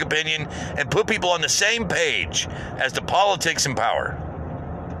change public opinion and put people on the same page as the politics and power.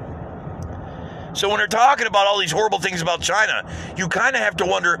 So when they're talking about all these horrible things about China, you kind of have to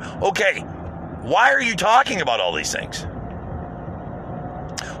wonder, okay, why are you talking about all these things?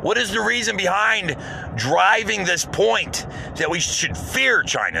 What is the reason behind driving this point that we should fear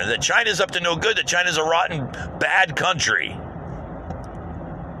China, that China's up to no good, that China's a rotten, bad country?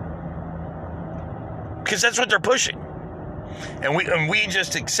 Because that's what they're pushing. And we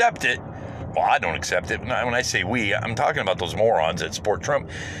just accept it. Well, I don't accept it. When I say we, I'm talking about those morons that support Trump.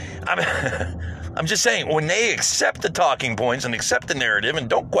 I'm just saying, when they accept the talking points and accept the narrative and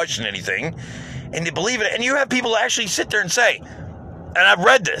don't question anything, and they believe it, and you have people actually sit there and say, and I've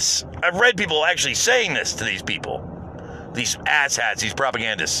read this. I've read people actually saying this to these people, these asshats, these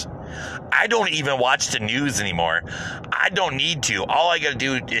propagandists. I don't even watch the news anymore. I don't need to. All I got to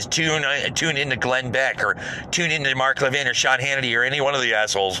do is tune into Glenn Beck or tune into Mark Levin or Sean Hannity or any one of the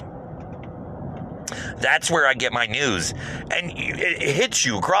assholes. That's where I get my news. And it hits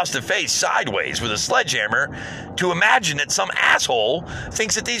you across the face sideways with a sledgehammer to imagine that some asshole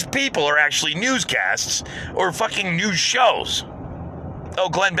thinks that these people are actually newscasts or fucking news shows. Oh,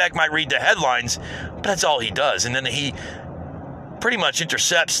 Glenn Beck might read the headlines, but that's all he does. And then he pretty much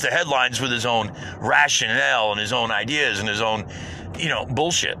intercepts the headlines with his own rationale and his own ideas and his own,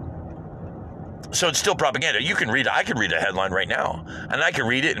 bullshit. So it's still propaganda. I could read a headline right now, and I can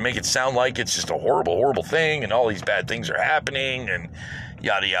read it and make it sound like it's just a horrible, horrible thing, and all these bad things are happening, and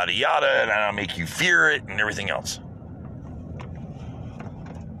yada, yada, yada, and I'll make you fear it and everything else.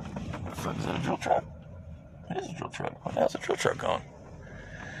 Is that a drill truck? It is a drill truck. What the hell's a drill truck going?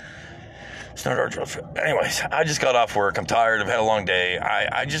 It's not our drill truck. Anyways, I just got off work. I'm tired. I've had a long day.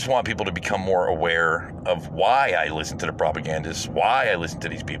 I just want people to become more aware of why I listen to the propagandists, why I listen to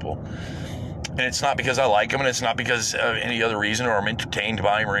these people. And it's not because I like them, and it's not because of any other reason or I'm entertained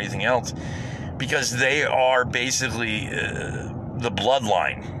by them or anything else. Because they are basically the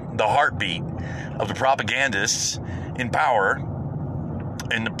bloodline, the heartbeat of the propagandists in power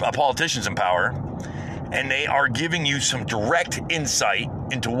and the politicians in power. And they are giving you some direct insight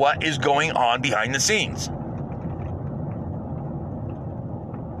into what is going on behind the scenes.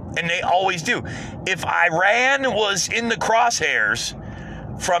 And they always do. If Iran was in the crosshairs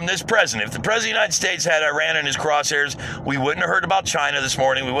from this president, if the president of the United States had Iran in his crosshairs, we wouldn't have heard about China this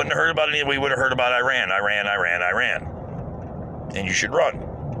morning. We wouldn't have heard about any. We would have heard about Iran. And you should run.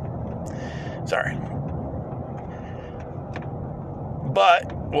 Sorry.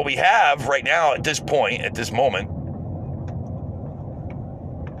 But what we have right now at this point, at this moment,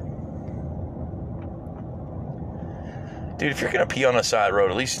 dude, if you're going to pee on the side of the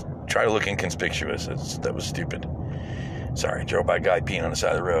road, at least try to look inconspicuous. That was stupid. Sorry, drove by a guy peeing on the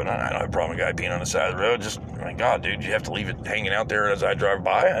side of the road. I don't have a problem with a guy peeing on the side of the road. Just, oh my God, dude, you have to leave it hanging out there as I drive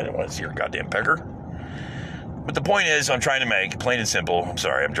by? I don't want to see your goddamn pecker. But the point is, I'm trying to make, plain and simple, I'm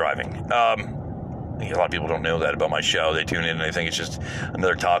sorry, I'm driving. A lot of people don't know that about my show. They tune in and they think it's just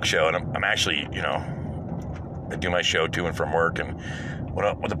another talk show. And I'm actually, I do my show to and from work. And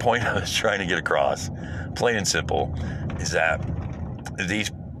what the point I was trying to get across, plain and simple, is that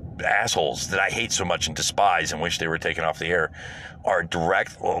these assholes that I hate so much and despise and wish they were taken off the air are a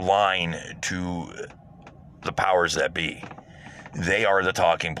direct line to the powers that be. They are the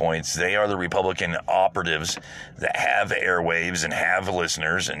talking points. They are the Republican operatives that have airwaves and have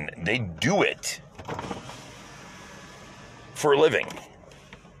listeners, and they do it for a living.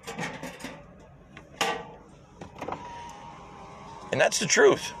 And that's the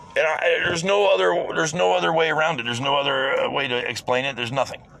truth. And there's no other way around it. There's no other way to explain it. There's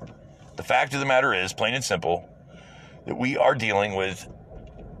nothing. The fact of the matter is, plain and simple, that we are dealing with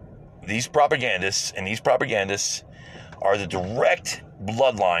these propagandists, and these propagandists are the direct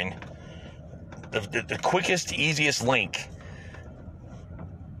bloodline, the quickest, easiest link,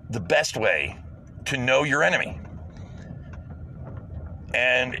 the best way to know your enemy.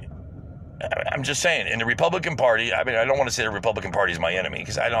 And I'm just saying, in the Republican Party, I mean, I don't want to say the Republican Party is my enemy,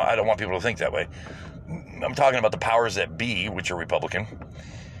 because I don't want people to think that way. I'm talking about the powers that be, which are Republican.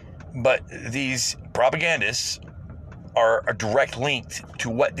 But these propagandists are a direct link to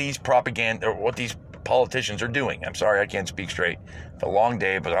what these politicians are doing. I'm sorry, I can't speak straight. It's a long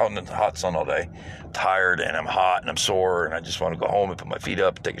day, but out in the hot sun all day. I'm tired, and I'm hot, and I'm sore, and I just want to go home and put my feet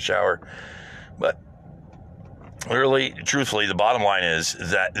up and take a shower. But literally, truthfully, the bottom line is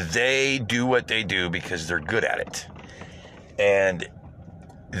that they do what they do because they're good at it. And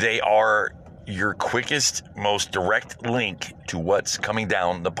they are your quickest, most direct link to what's coming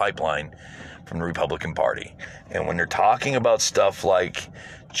down the pipeline from the Republican Party. And when they're talking about stuff like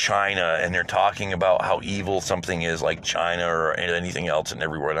China, and they're talking about how evil something is like China or anything else and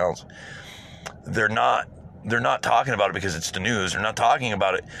everywhere else, they're not talking about it because it's the news. They're not talking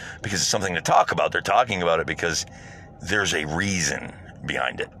about it because it's something to talk about. They're talking about it because there's a reason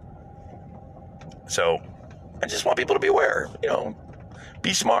behind it. So I just want people to be aware,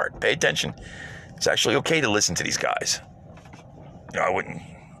 be smart, pay attention. It's actually okay to listen to these guys. I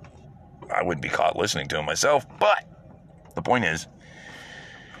wouldn't be caught listening to them myself, but the point is,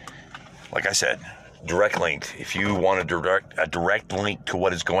 like I said, direct link. If you want a direct link to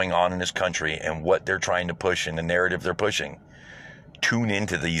what is going on in this country and what they're trying to push and the narrative they're pushing, tune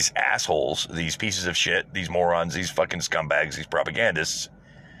into these assholes, these pieces of shit, these morons, these fucking scumbags, these propagandists,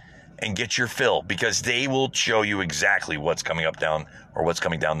 and get your fill, because they will show you exactly what's coming down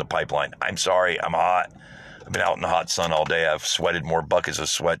the pipeline. I'm sorry, I'm hot. I've been out in the hot sun all day. I've sweated more buckets of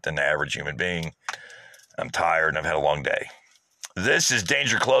sweat than the average human being. I'm tired and I've had a long day. This is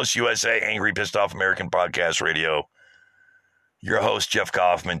Danger Close USA, Angry, Pissed Off American Podcast Radio. Your host, Jeff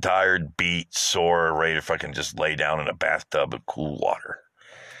Kaufman, tired, beat, sore, ready to fucking just lay down in a bathtub of cool water.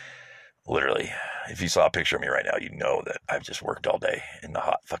 Literally. If you saw a picture of me right now, you know that I've just worked all day in the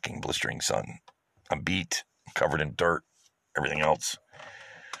hot fucking blistering sun. I'm beat, covered in dirt, everything else.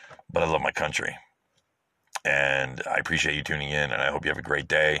 But I love my country. And I appreciate you tuning in, and I hope you have a great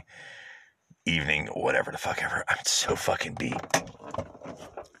day, evening, whatever the fuck ever. I'm so fucking beat.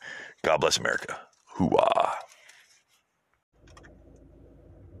 God bless America. Hoo-ah.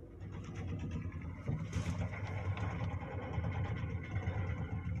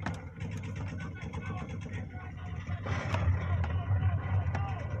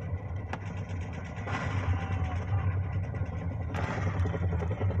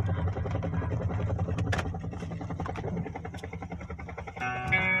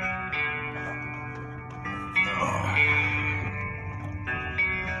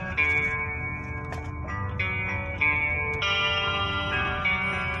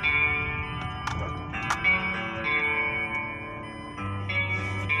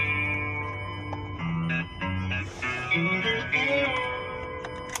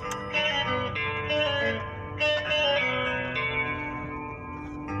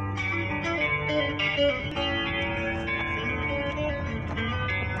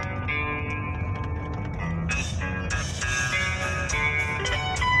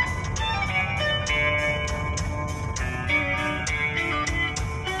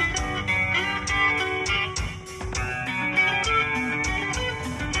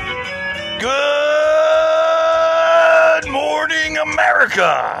 Good morning,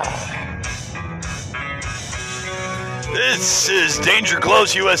 America. This is Danger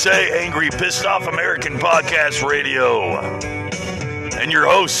Close USA, Angry Pissed Off American Podcast Radio. And your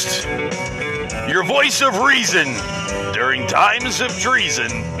host, your voice of reason during times of treason,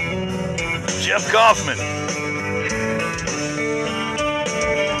 Jeff Kaufman.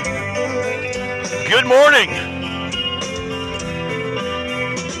 Good morning.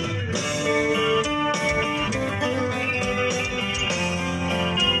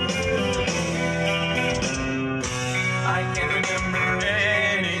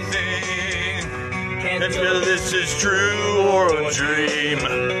 Until this is true or a dream.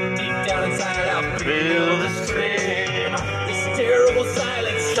 Deep down inside, I feel the same. This terrible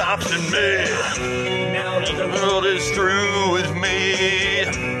silence stops in me. Now that the world is through with me,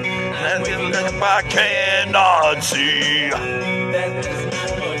 and I cannot see that there's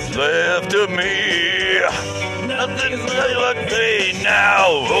not much left of me. Nothing's left of me now.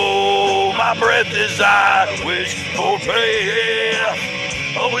 Oh, my breath is I wish for pay.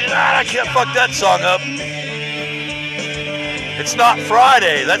 Oh, I can't fuck that song up. It's not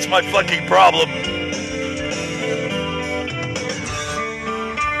Friday. That's my fucking problem.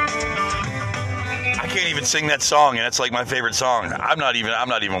 I can't even sing that song, and it's like my favorite song. I'm not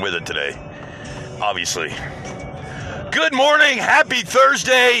even with it today. Obviously. Good morning. Happy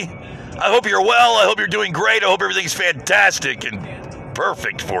Thursday. I hope you're well. I hope you're doing great. I hope everything's fantastic and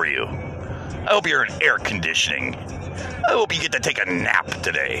perfect for you. I hope you're in air conditioning. I hope you get to take a nap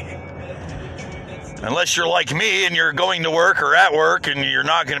today. Unless you're like me and you're going to work or at work and you're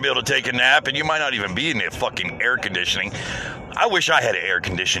not going to be able to take a nap and you might not even be in the fucking air conditioning. I wish I had an air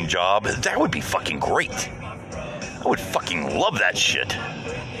conditioned job. That would be fucking great. I would fucking love that shit.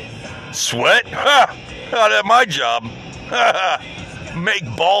 Sweat? Ha! Not at my job. Make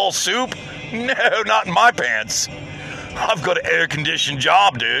ball soup? No, not in my pants. I've got an air conditioned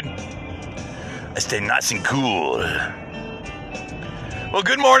job, dude. I stay nice and cool. Well,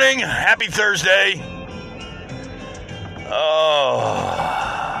 good morning. Happy Thursday. Oh,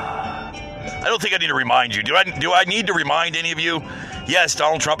 I don't think I need to remind you. Do I need to remind any of you? Yes,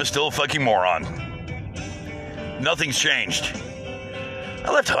 Donald Trump is still a fucking moron. Nothing's changed.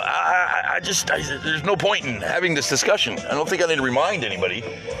 There's no point in having this discussion. I don't think I need to remind anybody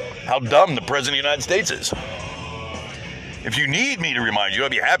how dumb the President of the United States is. If you need me to remind you,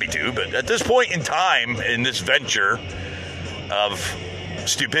 I'd be happy to. But at this point in time, in this venture of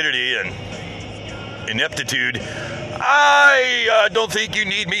stupidity and ineptitude, I don't think you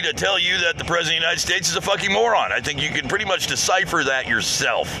need me to tell you that the President of the United States is a fucking moron. I think you can pretty much decipher that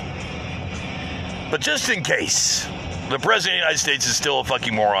yourself. But just in case, the President of the United States is still a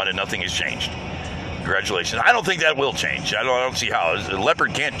fucking moron and nothing has changed. Congratulations. I don't think that will change. I don't see how. A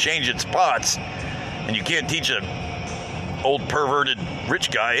leopard can't change its spots, and you can't teach a old perverted rich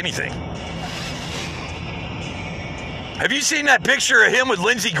guy anything. Have you seen that picture of him with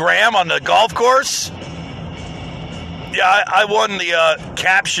Lindsey Graham on the golf course? Yeah, I won the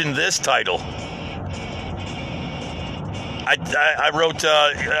Caption This title. I wrote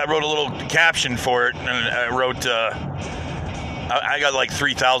a little caption for it, and I wrote I got like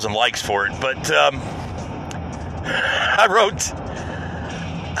 3,000 likes for it, but I wrote,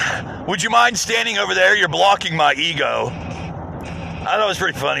 "Would you mind standing over there? You're blocking my ego." I thought it was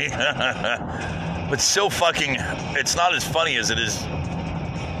pretty funny. But so fucking, it's not as funny as it is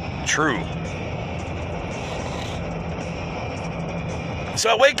true. So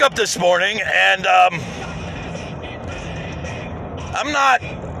I wake up this morning and I'm not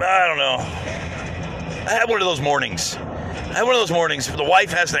I don't know. I had one of those mornings. The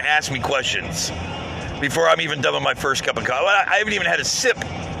wife has to ask me questions before I'm even done with my first cup of coffee. I haven't even had a sip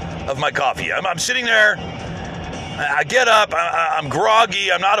of my coffee. I'm sitting there. I get up. I'm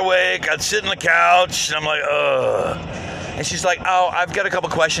groggy. I'm not awake. I sit on the couch. And I'm like, ugh. And she's like, oh, I've got a couple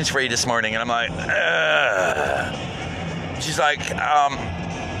questions for you this morning. And I'm like, ugh. She's like,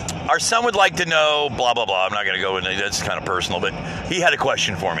 our son would like to know, blah, blah, blah. I'm not going to go into that's kind of personal, but he had a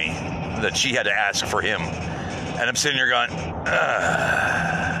question for me that she had to ask for him. And I'm sitting here going,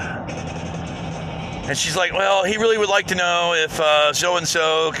 and she's like, well, he really would like to know if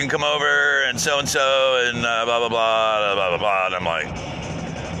so-and-so can come over and so-and-so and blah, blah, blah, blah, blah, blah. And I'm like,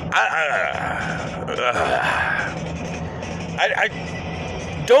 I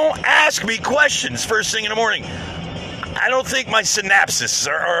don't ask me questions first thing in the morning. I don't think my synapses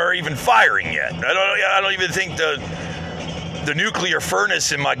are even firing yet. I don't even think the nuclear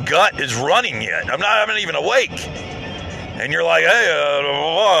furnace in my gut is running yet. I'm not even awake. And you're like, hey,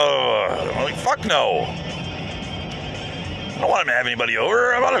 I'm like, fuck no. I don't want to have anybody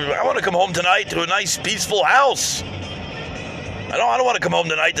over. I want to come home tonight to a nice, peaceful house. I don't want to come home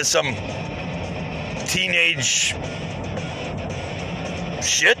tonight to some teenage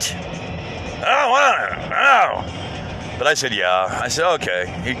shit. I don't want to. But I said, yeah. I said, okay,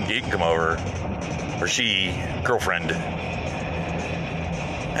 he can come over. Or she, girlfriend.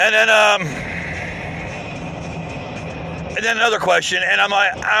 And then another question, and I'm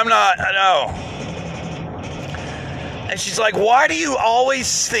like, I know. And she's like, why do you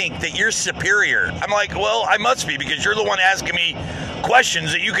always think that you're superior? I'm like, well, I must be, because you're the one asking me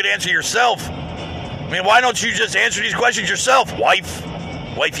questions that you could answer yourself. I mean, why don't you just answer these questions yourself,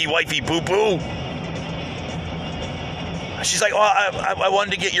 wifey, poo-poo? She's like, well, I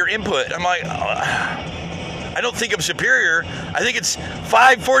wanted to get your input. I'm like, I don't think I'm superior. I think it's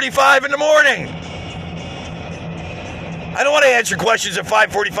 5:45 in the morning. I don't want to answer questions at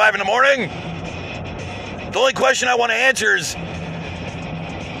 5:45 in the morning. The only question I want to answer is,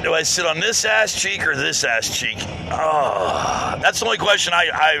 do I sit on this ass cheek or this ass cheek? Oh, that's the only question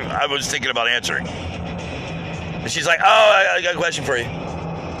I was thinking about answering. And she's like, oh, I got a question for you.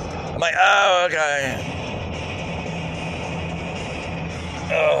 I'm like, oh, okay.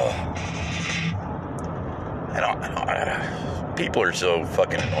 People are so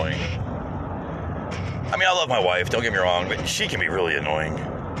fucking annoying. I mean, I love my wife, don't get me wrong, but she can be really annoying.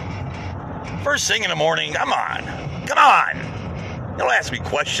 First thing in the morning, come on. You don't ask me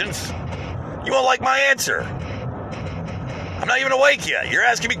questions. You won't like my answer. I'm not even awake yet. You're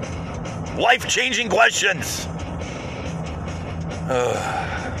asking me life-changing questions.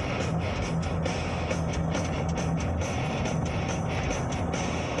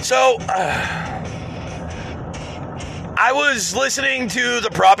 So, I was listening to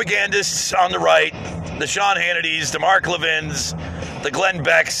the propagandists on the right, the Sean Hannitys, the Mark Levins, the Glenn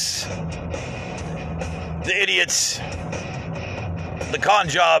Becks, the idiots, the con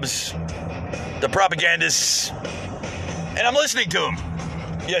jobs, the propagandists, and I'm listening to them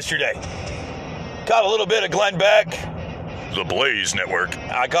yesterday. Caught a little bit of Glenn Beck, the Blaze Network.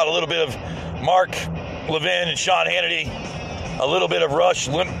 I caught a little bit of Mark Levin and Sean Hannity, a little bit of Rush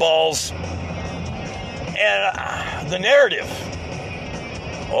Limbaugh's, and the narrative.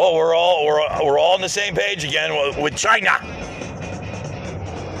 Oh, we're all on the same page again with China.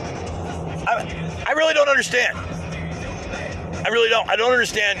 I really don't understand. I really don't. I don't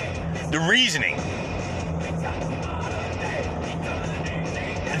understand the reasoning.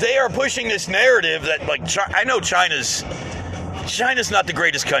 They are pushing this narrative that, like, I know China's not the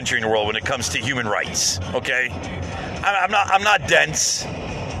greatest country in the world when it comes to human rights. Okay, I'm not dense.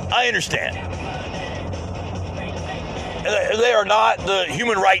 I understand. They are not the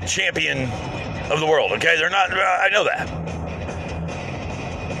human rights champion of the world. Okay, they're not. I know that.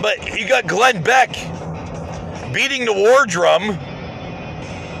 But you got Glenn Beck beating the war drum.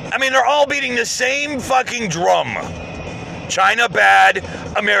 I mean, they're all beating the same fucking drum. China bad,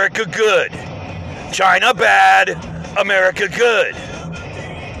 America good. China bad, America good.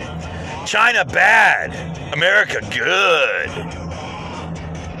 China bad, America good.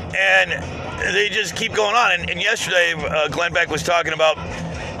 And they just keep going on. And yesterday, Glenn Beck was talking about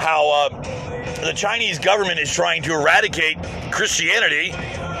how the Chinese government is trying to eradicate Christianity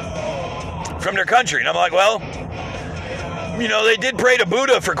from their country. And I'm like, well, you know, they did pray to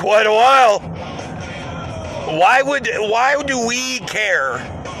Buddha for quite a while. Why do we care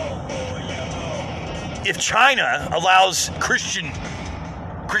if China allows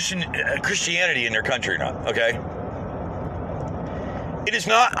Christianity in their country or not? Okay, it is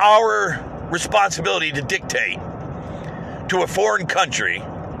not our responsibility to dictate to a foreign country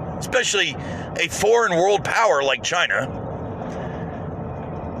especially a foreign world power like China,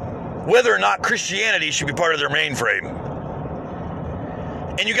 whether or not Christianity should be part of their mainframe.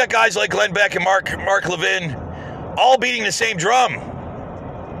 And you got guys like Glenn Beck and Mark Levin all beating the same drum.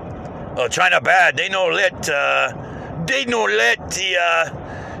 Oh, China bad. They no let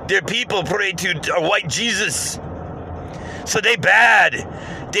their people pray to a white Jesus. So they bad.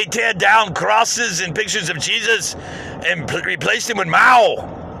 They tear down crosses and pictures of Jesus and replace them with Mao.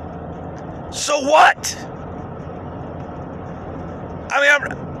 So what?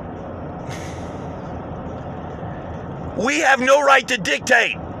 We have no right to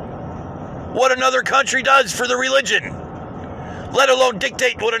dictate what another country does for the religion, let alone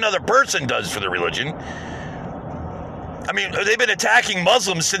dictate what another person does for the religion. I mean, they've been attacking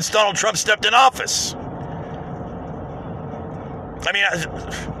Muslims since Donald Trump stepped in office. I mean,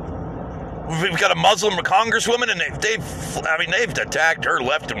 we've got a Muslim congresswoman, and they've attacked her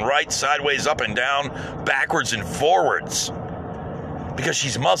left and right, sideways, up and down, backwards and forwards, because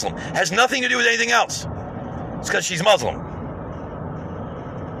she's Muslim. Has nothing to do with anything else. It's because she's Muslim.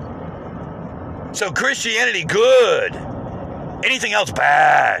 So Christianity, good. Anything else,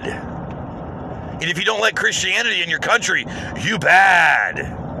 bad. And if you don't like Christianity in your country, you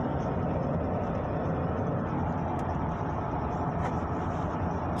bad.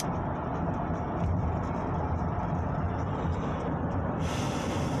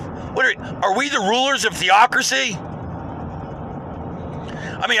 Are we the rulers of theocracy?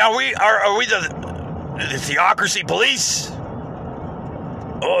 I mean, are we the theocracy police?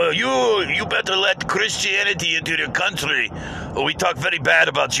 Oh, you better let Christianity into your country, or we talk very bad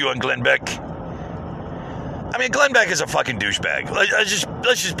about you on Glenn Beck. I mean, Glenn Beck is a fucking douchebag.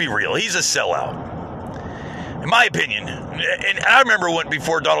 Let's just be real. He's a sellout, in my opinion. And I remember when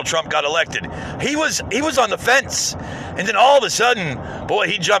before Donald Trump got elected, he was on the fence, and then all of a sudden, boy,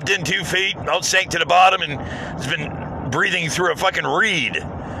 he jumped in 2 feet, sank to the bottom, and has been breathing through a fucking reed.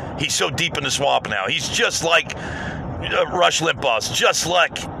 He's so deep in the swamp now. He's just like Rush Limbaugh, just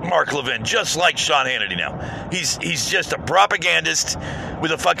like Mark Levin, just like Sean Hannity now. He's just a propagandist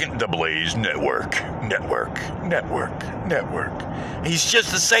with a fucking The Blaze Network. He's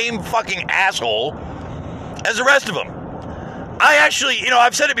just the same fucking asshole as the rest of them. I actually,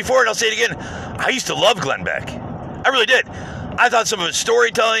 I've said it before and I'll say it again. I used to love Glenn Beck. I really did. I thought some of his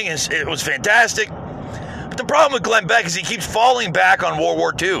storytelling it was fantastic. But the problem with Glenn Beck is he keeps falling back on World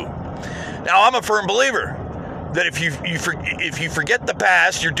War II. Now, I'm a firm believer that if you forget the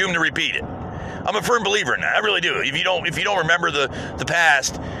past, you're doomed to repeat it. I'm a firm believer in that. I really do. If you don't remember the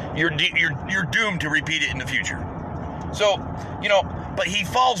past, you're doomed to repeat it in the future. So, but he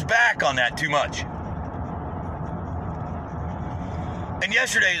falls back on that too much. And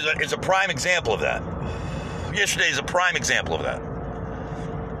yesterday is a prime example of that.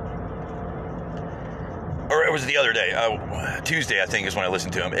 Or it was the other day, Tuesday, I think, is when I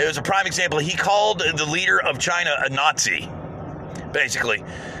listened to him. It was a prime example. He called the leader of China a Nazi, basically.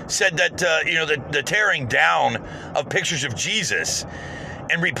 Said that, the tearing down of pictures of Jesus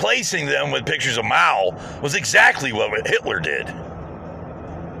and replacing them with pictures of Mao was exactly what Hitler did.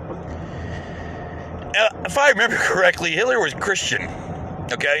 If I remember correctly, Hitler was Christian,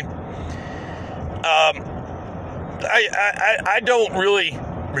 okay? I don't really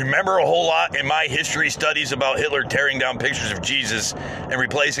remember a whole lot in my history studies about Hitler tearing down pictures of Jesus and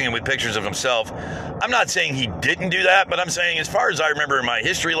replacing them with pictures of himself. I'm not saying he didn't do that, but I'm saying as far as I remember in my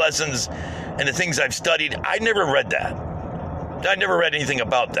history lessons and the things I've studied, I never read that. I never read anything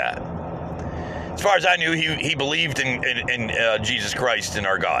about that. As far as I knew, he believed in Jesus Christ and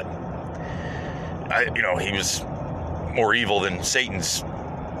our God. He was more evil than Satan's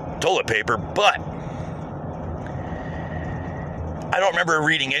toilet paper, but I don't remember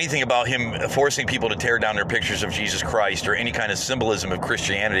reading anything about him forcing people to tear down their pictures of Jesus Christ or any kind of symbolism of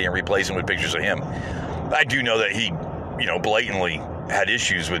Christianity and replace them with pictures of him. I do know that he, blatantly had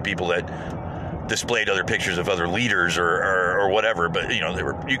issues with people that displayed other pictures of other leaders or whatever. But,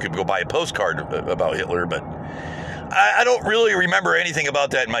 you could go buy a postcard about Hitler, but I don't really remember anything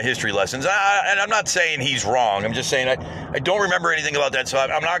about that in my history lessons. And I'm not saying he's wrong. I'm just saying I don't remember anything about that. So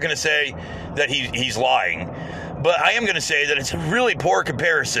I'm not going to say that he's lying. But I am going to say that it's a really poor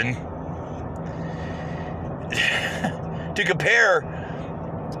comparison to compare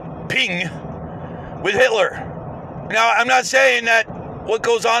Ping with Hitler. Now, I'm not saying that what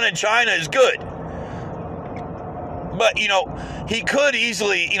goes on in China is good. But, he could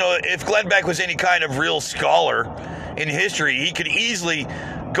easily, if Glenn Beck was any kind of real scholar in history, he could easily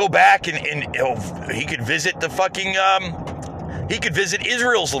go back and he could visit he could visit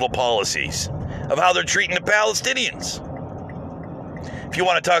Israel's little policies of how they're treating the Palestinians. if you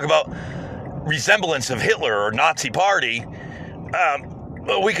want to talk about resemblance of Hitler or Nazi party,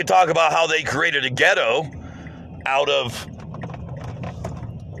 we could talk about how they created a ghetto out of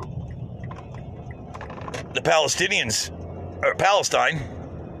the Palestinians, or Palestine.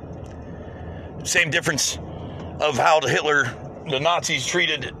 Same difference of how the Nazis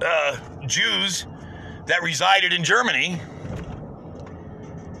treated Jews that resided in Germany.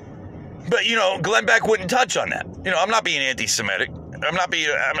 But, Glenn Beck wouldn't touch on that. I'm not being anti-Semitic. I'm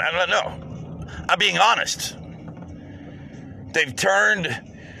being honest. They've turned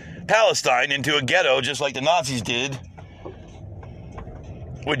Palestine into a ghetto just like the Nazis did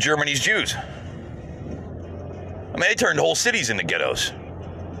with Germany's Jews. I mean, they turned whole cities into ghettos.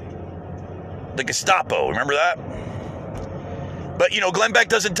 The Gestapo, remember that? But, Glenn Beck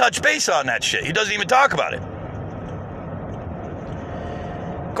doesn't touch base on that shit. He doesn't even talk about it.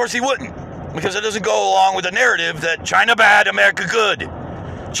 Of course he wouldn't, because it doesn't go along with the narrative that China bad, America good.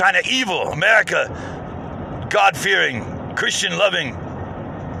 China evil, America God-fearing, Christian-loving,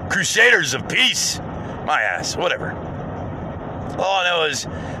 crusaders of peace. My ass, whatever. All I know is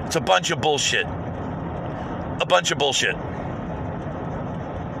it's a bunch of bullshit. A bunch of bullshit.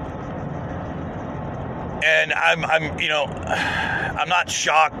 And I'm not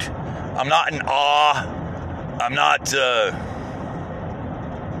shocked. I'm not in awe. I'm not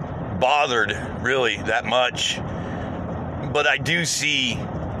bothered really that much. But I do see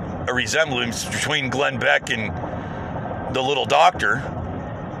a resemblance between Glenn Beck and the little doctor.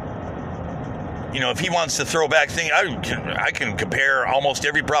 If he wants to throw back things, I can compare almost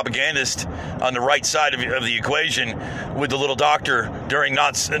every propagandist on the right side of the equation with the little doctor during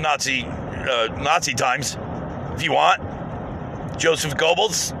Nazi times, if you want. Joseph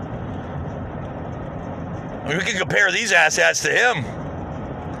Goebbels. I mean, we can compare these asshats to him.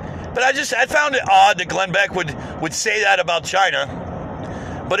 But I found it odd that Glenn Beck would say that about China,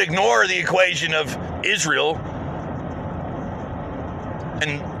 but ignore the equation of Israel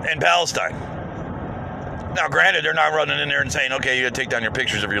and Palestine. Now, granted, they're not running in there and saying, okay, you got to take down your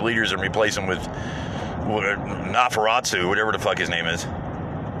pictures of your leaders and replace them with Nafaratsu, whatever the fuck his name is.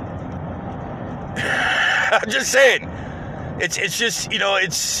 I'm just saying. It's just,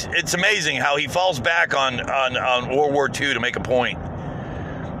 it's amazing how he falls back on World War II to make a point,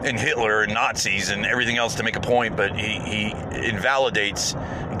 and Hitler and Nazis and everything else to make a point, but he invalidates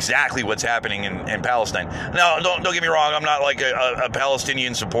exactly what's happening in Palestine. Now, don't get me wrong, I'm not like a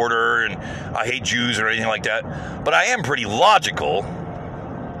Palestinian supporter and I hate Jews or anything like that, but I am pretty logical,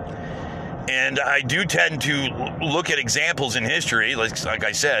 and I do tend to look at examples in history. Like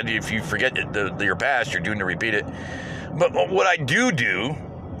I said, if you forget your past, you're doomed to repeat it. But what I do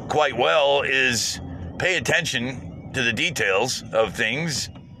quite well is pay attention to the details of things,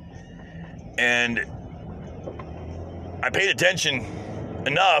 and I paid attention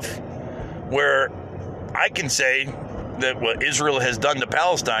enough where I can say that what Israel has done to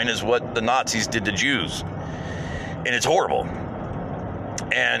Palestine is what the Nazis did to Jews. And it's horrible.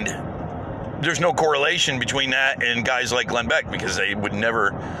 And there's no correlation between that and guys like Glenn Beck, because they would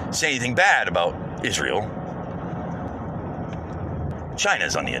never say anything bad about Israel.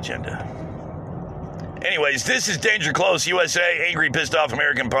 China's on the agenda. Anyways, this is Danger Close USA, Angry Pissed Off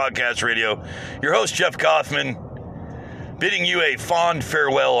American Podcast Radio. Your host, Jeff Kaufman, bidding you a fond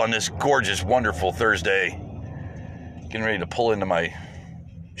farewell on this gorgeous, wonderful Thursday. Getting ready to pull into my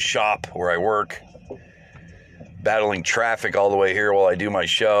shop where I work. Battling traffic all the way here while I do my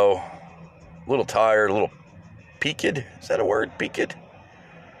show. A little tired, a little peaked. Is that a word? Peaked?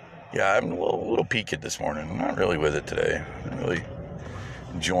 Yeah, I'm a little peaked this morning. I'm not really with it today. I'm really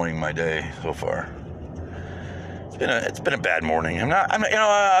enjoying my day so far. It's been a bad morning. I'm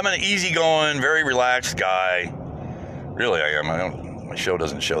an easygoing, very relaxed guy. Really, I am. My show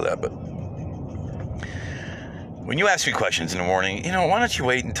doesn't show that, but when you ask me questions in the morning, why don't you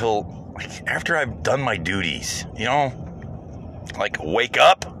wait until after I've done my duties? Wake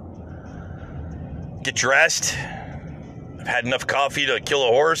up, get dressed, I've had enough coffee to kill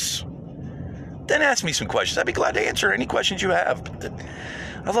a horse, then ask me some questions. I'd be glad to answer any questions you have. But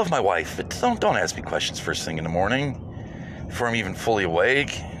I love my wife, but don't ask me questions first thing in the morning before I'm even fully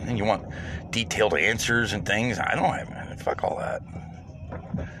awake. And you want detailed answers and things. I don't have. Fuck all that.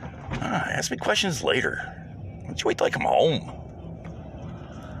 Ask me questions later. Why don't you wait till I come home?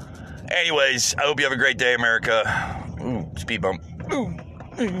 Anyways, I hope you have a great day, America. Ooh, speed bump. Ooh.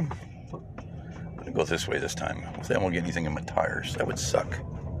 I'm gonna go this way this time. Hopefully I won't get anything in my tires. That would suck.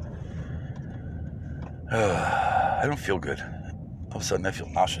 I don't feel good. All of a sudden I feel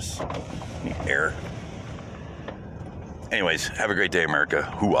nauseous. I need air. Anyways, have a great day, America.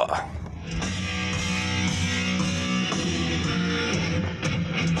 Hoo-ah.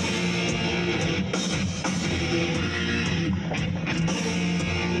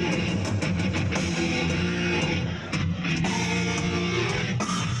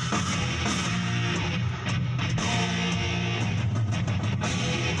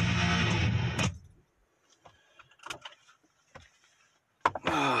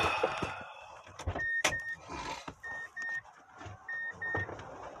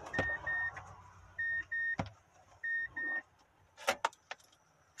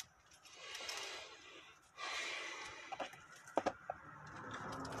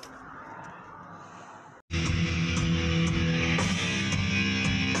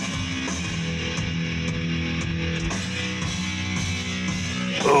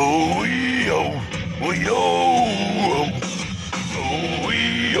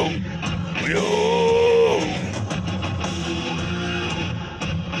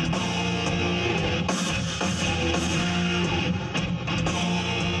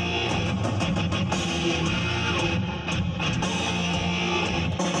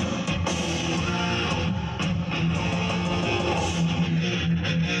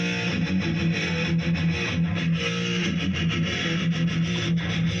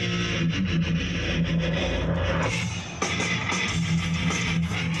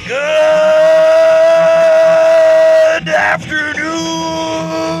 Good afternoon,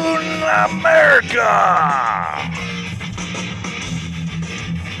 America!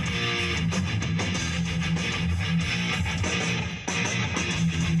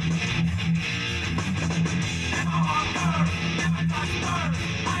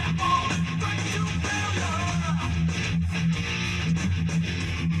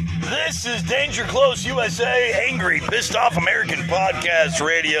 This is Danger Close USA, Angry, Pissed Off American Podcast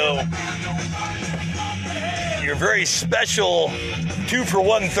Radio. Your very special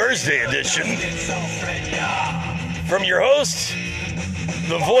 2-for-1 Thursday edition. From your host,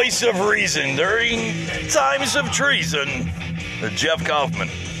 the voice of reason during times of treason, Jeff Kaufman.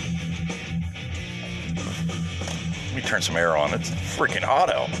 Let me turn some air on. It's freaking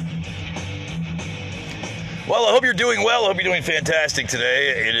hot out. Well, I hope you're doing well. I hope you're doing fantastic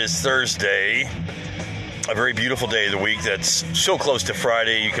today. It is Thursday, a very beautiful day of the week that's so close to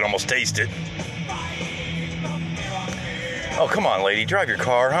Friday you can almost taste it. Oh, come on, lady. Drive your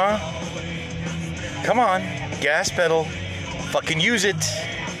car, huh? Come on. Gas pedal. Fucking use it.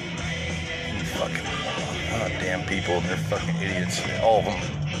 You fucking damn people. They're fucking idiots. All of them.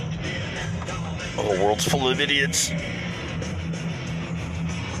 The whole world's full of idiots.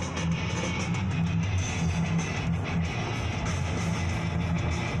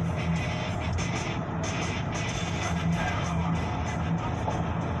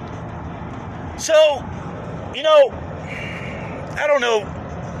 So, I don't know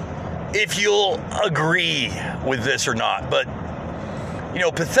if you'll agree with this or not, but,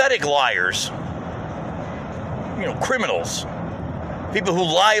 pathetic liars, criminals, people who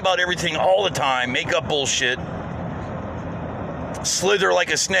lie about everything all the time, make up bullshit, slither like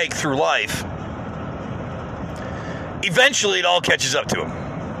a snake through life, eventually it all catches up to them.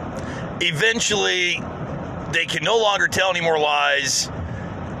 Eventually, they can no longer tell any more lies.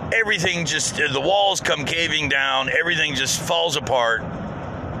 Everything the walls come caving down. Everything just falls apart.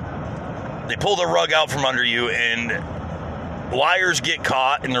 They pull the rug out from under you, and liars get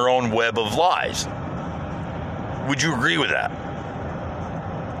caught in their own web of lies. Would you agree with that?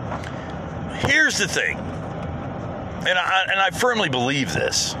 Here's the thing, and I firmly believe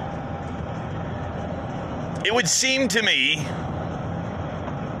this. It would seem to me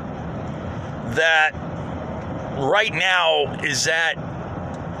that right now is that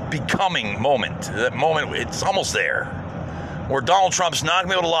becoming moment. That moment, it's almost there, where Donald Trump's not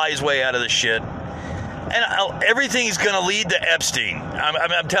going to be able to lie his way out of this shit, and everything is going to lead to Epstein.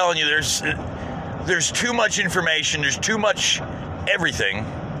 I'm telling you, there's too much information, there's too much everything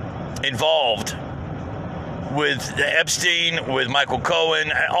involved with Epstein, with Michael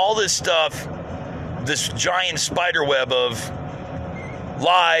Cohen, all this stuff, this giant spider web of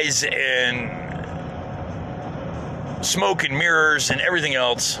lies and smoke and mirrors and everything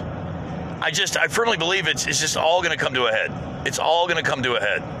else. I firmly believe it's just all going to come to a head. It's all going to come to a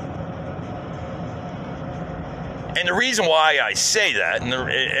head. And the reason why I say that,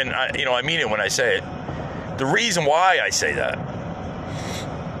 I mean it when I say it, the reason why I say that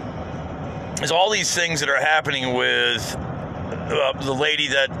is all these things that are happening with the lady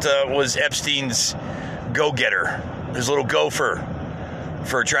that was Epstein's go-getter, his little gopher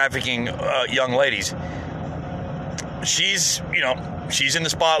for trafficking young ladies. She's in the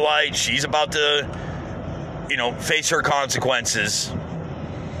spotlight. She's about to, face her consequences.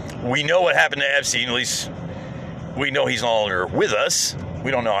 We know what happened to Epstein. At least we know he's no longer with us. We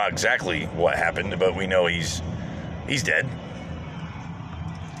don't know exactly what happened, but we know he's dead.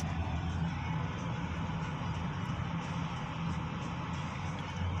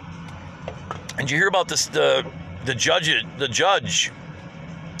 And you hear about this? The judge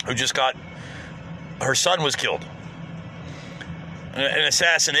who just got, her son was killed. An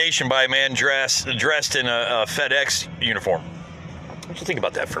assassination by a man dressed in a FedEx uniform. What do you think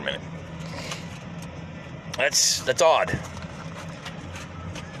about that for a minute? That's odd.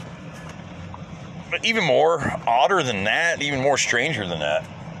 But even more odder than that, even more stranger than that,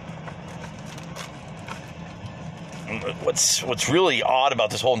 what's really odd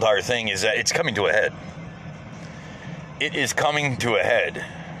about this whole entire thing is that it's coming to a head. It is coming to a head.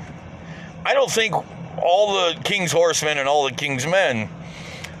 I don't think all the king's horsemen and all the king's men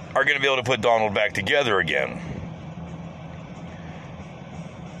are going to be able to put Donald back together again.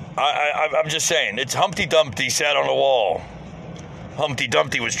 I'm just saying, it's Humpty Dumpty sat on a wall. Humpty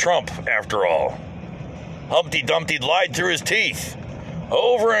Dumpty was Trump, after all. Humpty Dumpty lied through his teeth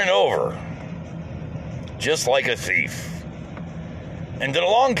over and over, just like a thief. And then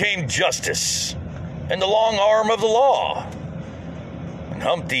along came justice and the long arm of the law. And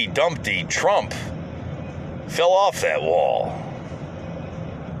Humpty Dumpty Trump fell off that wall.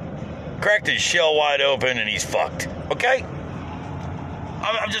 Cracked his shell wide open and he's fucked. Okay?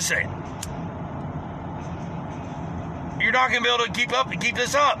 I'm just saying. You're not going to be able to keep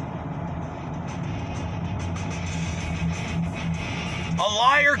this up. A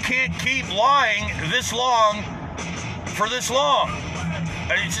liar can't keep lying this long for this long.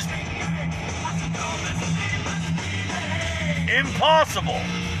 And it's just impossible.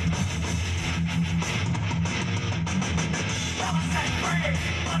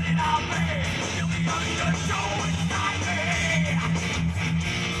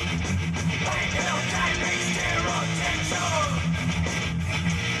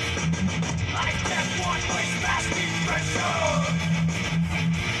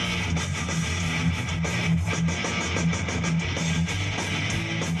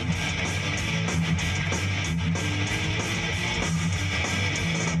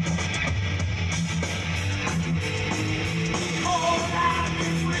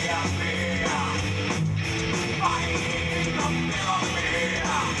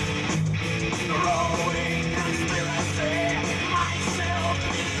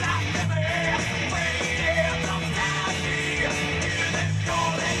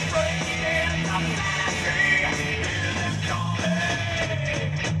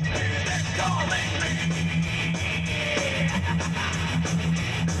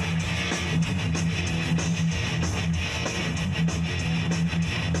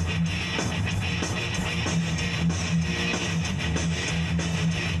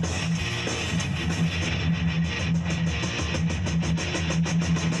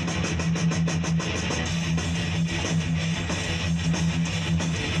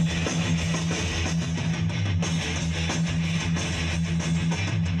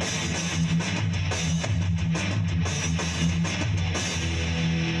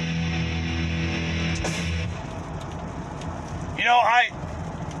 You know, I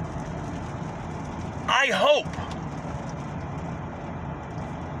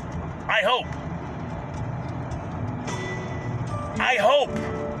hope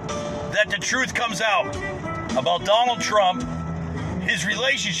that the truth comes out about Donald Trump, his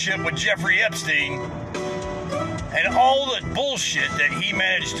relationship with Jeffrey Epstein, and all the bullshit that he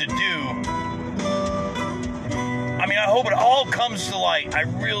managed to do. I mean, I hope it all comes to light. I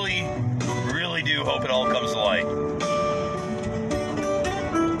really, really do hope it all comes to light.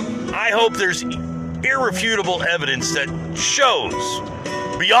 I hope there's irrefutable evidence that shows,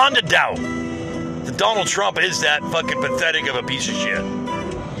 beyond a doubt, that Donald Trump is that fucking pathetic of a piece of shit.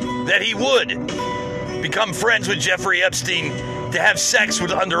 That he would become friends with Jeffrey Epstein to have sex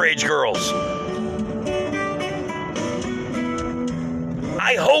with underage girls.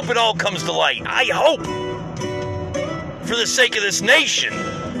 I hope it all comes to light. I hope, for the sake of this nation,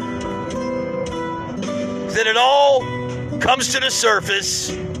 that it all comes to the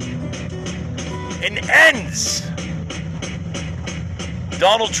surface and ends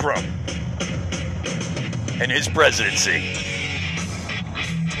Donald Trump and his presidency.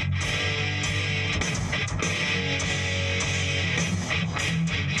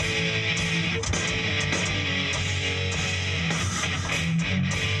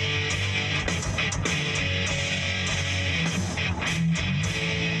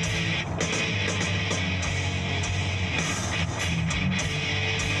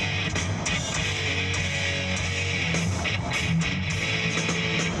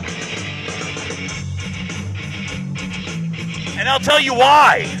 And I'll tell you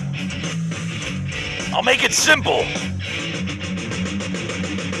why. I'll make it simple.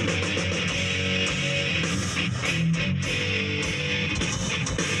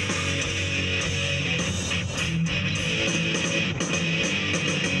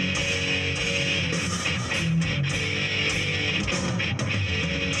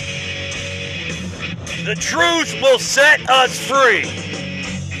 The truth will set us free.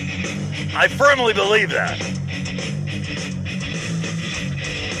 I firmly believe that.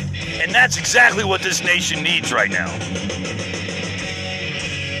 And that's exactly what this nation needs right now.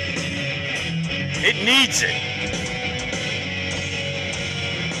 It needs it.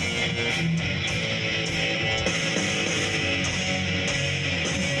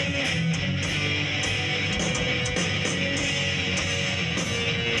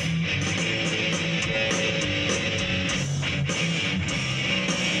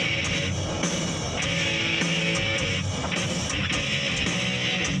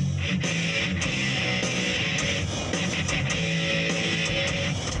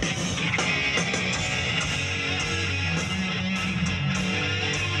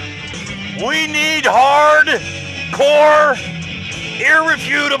 We need hard, core,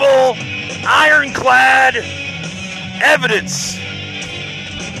 irrefutable, ironclad evidence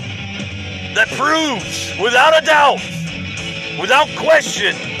that proves, without a doubt, without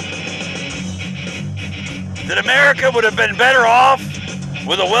question, that America would have been better off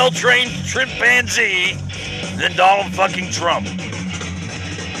with a well-trained chimpanzee than Donald fucking Trump.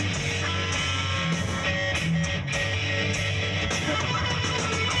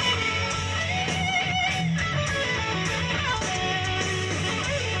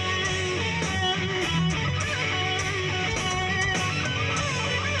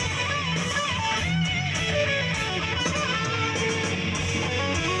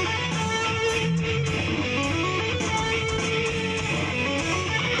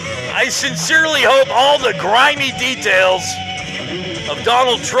 I sincerely hope all the grimy details of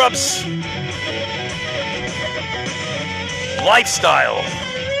Donald Trump's lifestyle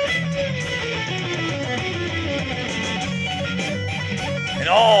and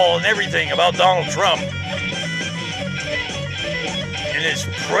all and everything about Donald Trump and his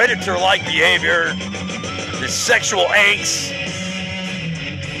predator-like behavior, his sexual angst,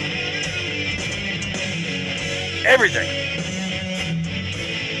 everything.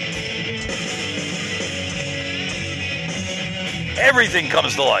 Everything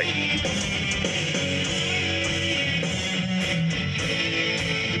comes to light.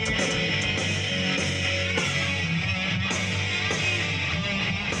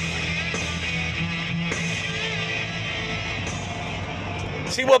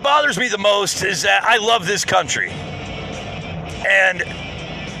 See, what bothers me the most is that I love this country. And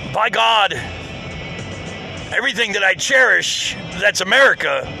by God, everything that I cherish that's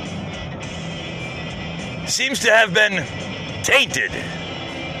America seems to have been tainted,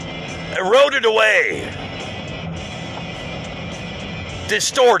 eroded away,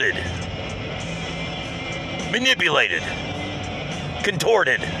 distorted, manipulated,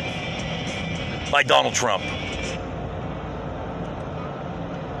 contorted by Donald Trump.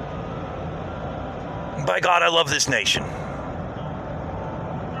 By God, I love this nation.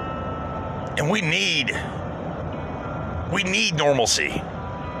 And we need normalcy.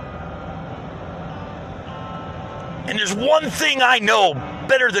 And there's one thing I know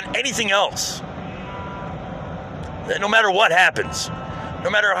better than anything else. That no matter what happens, no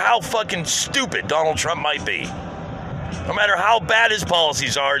matter how fucking stupid Donald Trump might be, no matter how bad his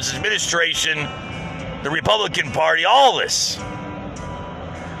policies are, his administration, the Republican Party, all this,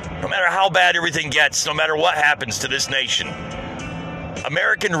 no matter how bad everything gets, no matter what happens to this nation,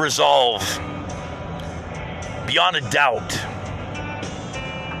 American resolve, beyond a doubt,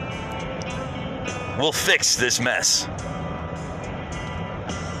 will fix this mess.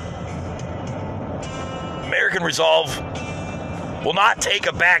 American resolve will not take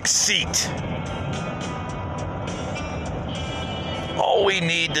a back seat. All we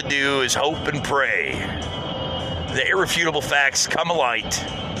need to do is hope and pray the irrefutable facts come alight.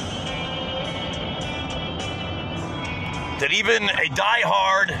 That even a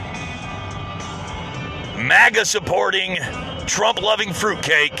die-hard, MAGA-supporting, Trump-loving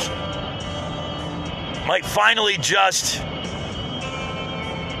fruitcake might finally just,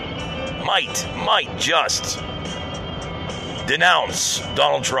 might just denounce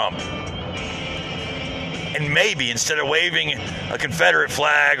Donald Trump. And maybe instead of waving a Confederate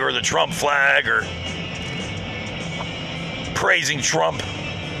flag or the Trump flag or praising Trump,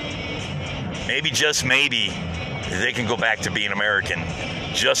 maybe, just maybe, they can go back to being American,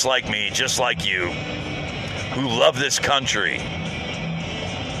 just like me, just like you, who love this country.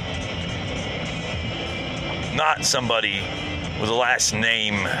 Not somebody with a last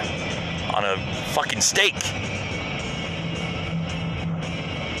name on a fucking stake.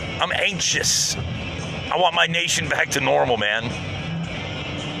 I'm anxious. I want my nation back to normal, man.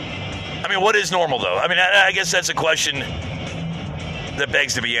 I mean, what is normal, though? I mean, I guess that's a question that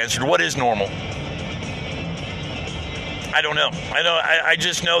begs to be answered. What is normal? I don't know. I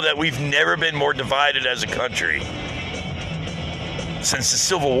just know that we've never been more divided as a country since the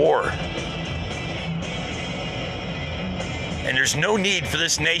Civil War. And there's no need for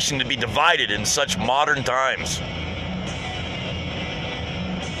this nation to be divided in such modern times.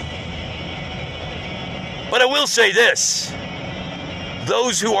 But I will say this.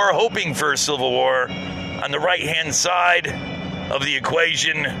 Those who are hoping for a civil war on the right-hand side of the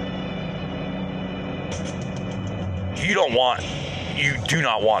equation, you do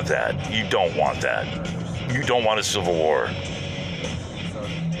not want that. You don't want that. You don't want a civil war.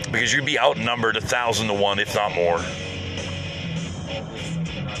 Because you'd be outnumbered 1,000 to 1, if not more.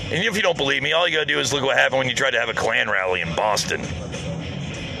 And if you don't believe me, all you gotta do is look what happened when you tried to have a Klan rally in Boston.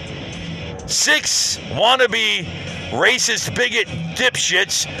 6 wannabe racist bigot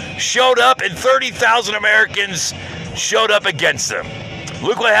dipshits showed up, and 30,000 Americans showed up against them.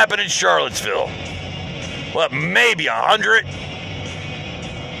 Look what happened in Charlottesville. What, maybe 100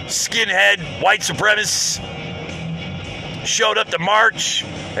 skinhead white supremacists showed up to march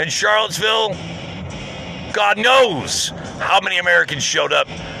in Charlottesville. God knows how many Americans showed up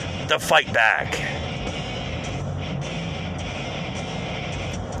to fight back.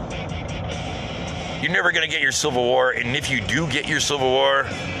 You're never going to get your Civil War, and if you do get your Civil War,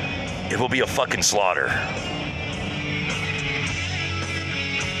 it will be a fucking slaughter.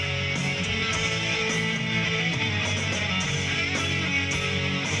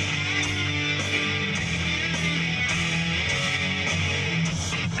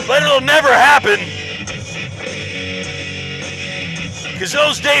 But it'll never happen, because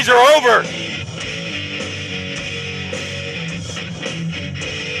those days are over.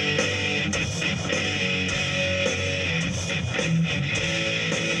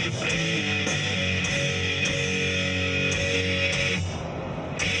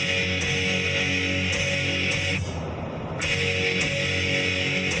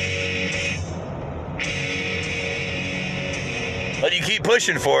 But you keep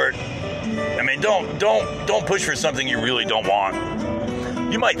pushing for it. I mean, don't push for something you really don't want.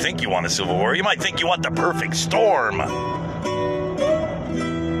 You might think you want a Civil War. You might think you want the perfect storm.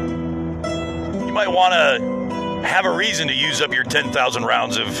 You might want to have a reason to use up your 10,000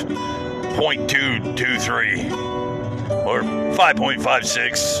 rounds of .223 or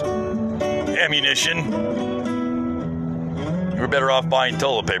 5.56 ammunition. You were better off buying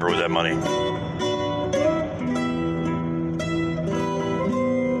toilet paper with that money.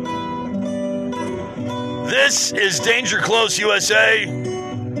 This is Danger Close USA,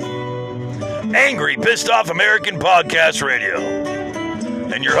 angry, pissed off American podcast radio.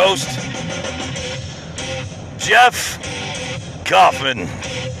 And your host, Jeff Kaufman.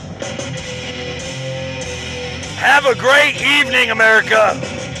 Have a great evening, America.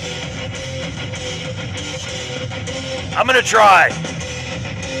 I'm going to try.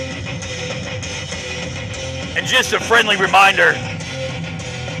 And just a friendly reminder,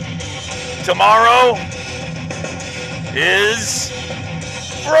 tomorrow is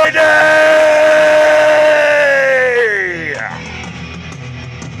Friday!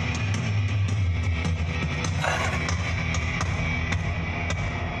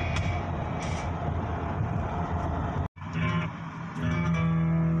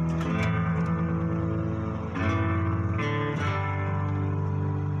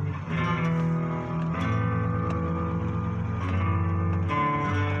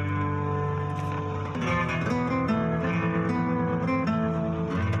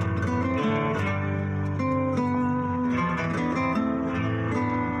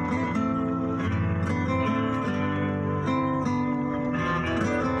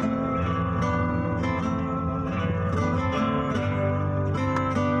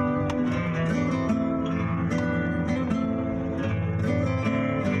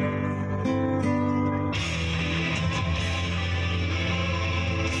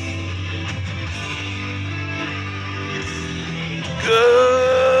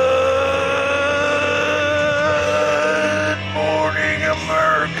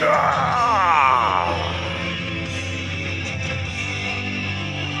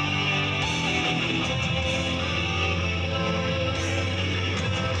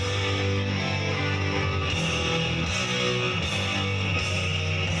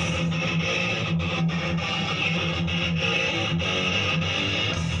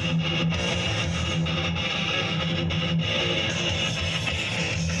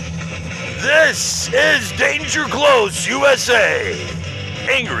 This is Danger Close USA,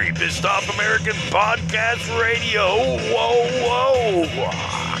 angry, pissed off American podcast radio. Whoa, whoa.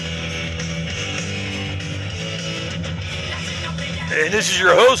 And this is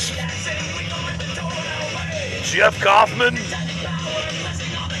your host, Jeff Kaufman,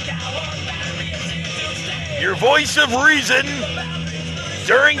 your voice of reason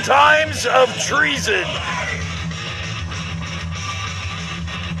during times of treason.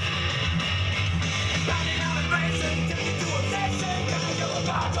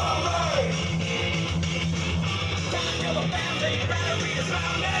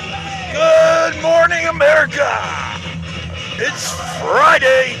 Good morning, America. It's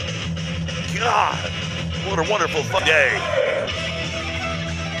Friday. God, what a wonderful fun day.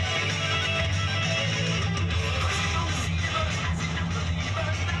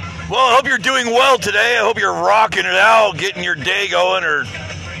 Well, I hope you're doing well today. I hope you're rocking it out, getting your day going or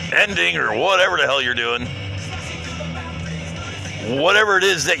ending or whatever the hell you're doing. Whatever it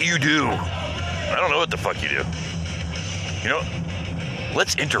is that you do. I don't know what the fuck you do. You know,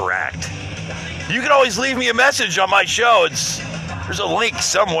 let's interact. You can always leave me a message on my show. There's a link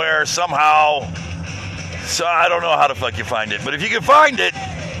somewhere, somehow. So I don't know how the fuck you find it. But if you can find it,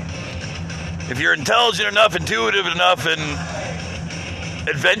 if you're intelligent enough, intuitive enough, and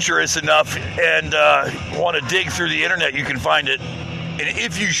adventurous enough, and want to dig through the internet, you can find it. And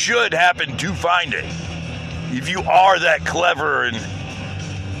if you should happen to find it, if you are that clever and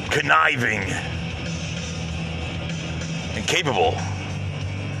conniving and capable,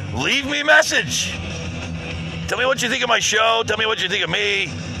 leave me a message. Tell me what you think of my show. Tell me what you think of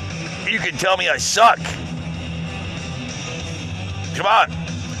me. You can tell me I suck. Come on.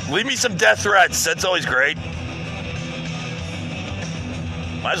 Leave me some death threats. That's always great.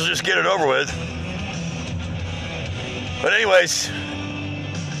 Might as well just get it over with. But anyways,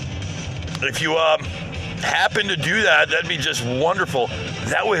 if you happen to do that, that'd be just wonderful.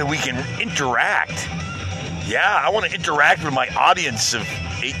 That way we can interact. Yeah, I want to interact with my audience of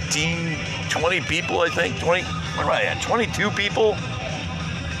 18, 20 people, I think. 20, what am I at? 22 people?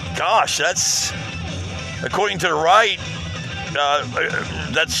 Gosh, that's, according to the right,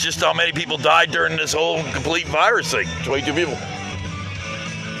 that's just how many people died during this whole complete virus thing. 22 people.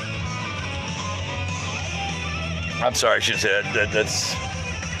 I'm sorry, I shouldn't say that.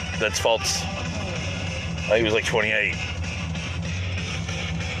 That's false. I think it was like 28.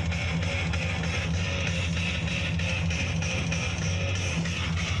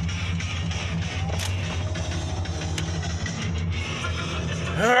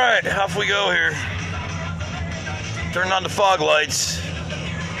 All right, off we go here. Turn on the fog lights.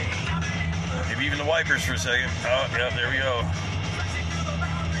 Maybe even the wipers for a second. Oh, yeah, there we go.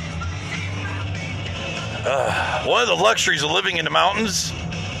 One of the luxuries of living in the mountains,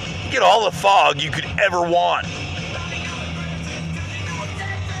 you get all the fog you could ever want.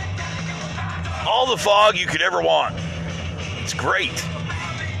 All the fog you could ever want. It's great.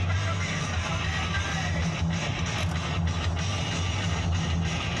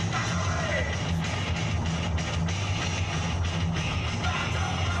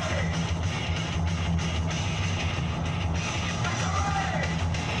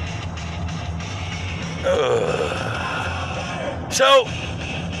 So,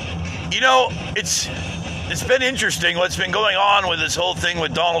 you know, it's been interesting what's been going on with this whole thing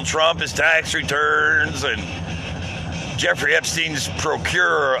with Donald Trump, his tax returns, and Jeffrey Epstein's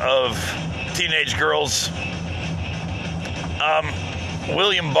procurer of teenage girls,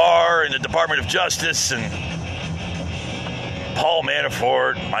 William Barr and the Department of Justice, and Paul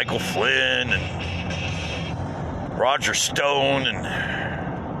Manafort, Michael Flynn, and Roger Stone,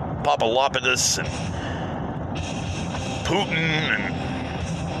 and Papadopoulos, and Putin,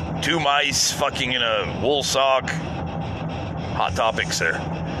 and two mice fucking in a wool sock. Hot topics there.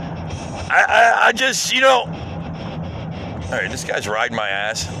 I just, you know, all right, this guy's riding my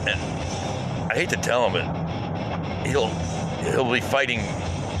ass, and I hate to tell him, but he'll be fighting,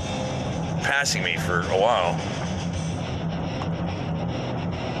 passing me for a while.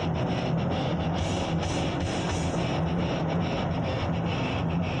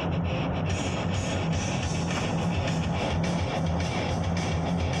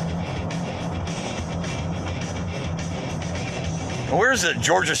 Where's the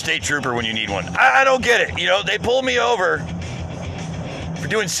Georgia State Trooper when you need one? I don't get it. You know, they pulled me over for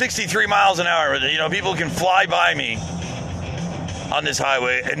doing 63 miles an hour. You know, people can fly by me on this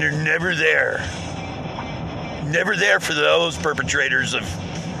highway, and they're never there. Never there for those perpetrators of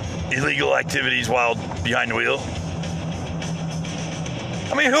illegal activities while behind the wheel.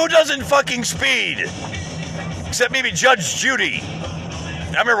 I mean, who doesn't fucking speed? Except maybe Judge Judy. I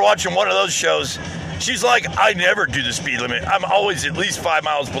remember watching one of those shows. She's like, I never do the speed limit. I'm always at least 5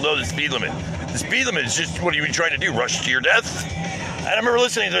 miles below the speed limit. The speed limit is just, what are you trying to do, rush to your death? And I remember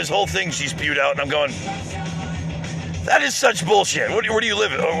listening to this whole thing she spewed out, and I'm going, that is such bullshit. Where do you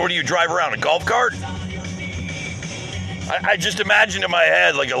live? Where do you drive around, a golf cart? I just imagined in my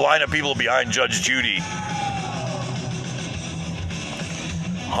head like a line of people behind Judge Judy,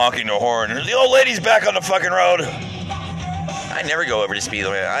 honking the horn. The old lady's back on the fucking road. I never go over the speed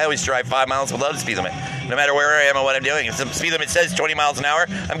limit. I always drive 5 miles below the speed limit, no matter where I am or what I'm doing. If the speed limit says 20 miles an hour,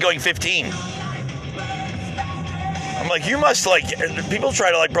 I'm going 15. I'm like, you must, like, people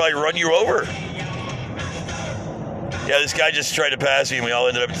try to, like, probably run you over. Yeah, this guy just tried to pass me, and we all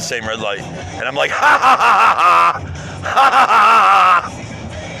ended up at the same red light. And I'm like, ha, ha, ha, ha, ha, ha, ha,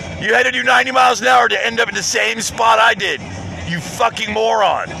 ha. You had to do 90 miles an hour to end up in the same spot I did. You fucking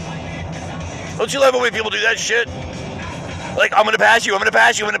moron. Don't you love it when people do that shit? Like, I'm going to pass you, I'm going to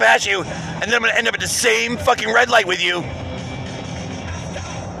pass you, I'm going to pass you, and then I'm going to end up at the same fucking red light with you.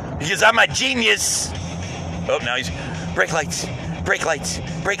 Because I'm a genius. Oh, now he's brake lights, brake lights,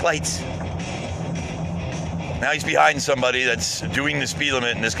 brake lights. Now he's behind somebody that's doing the speed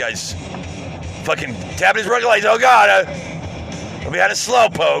limit, and this guy's fucking tapping his brake lights. Oh God, I'm behind a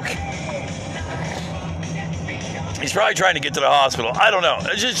slowpoke. He's probably trying to get to the hospital. I don't know.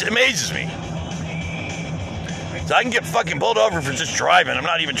 It just amazes me. So I can get fucking pulled over for just driving. I'm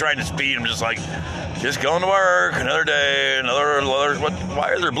not even trying to speed. I'm just like, just going to work, another day, another what?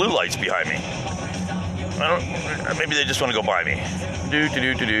 Why are there blue lights behind me? Maybe they just want to go by me.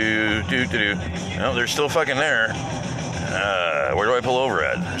 No, they're still fucking there. Where do I pull over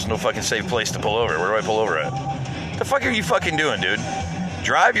at? There's no fucking safe place to pull over. Where do I pull over at? The fuck are you fucking doing, dude?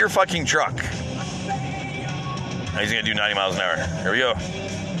 Drive your fucking truck. Now he's gonna do 90 miles an hour. Here we go.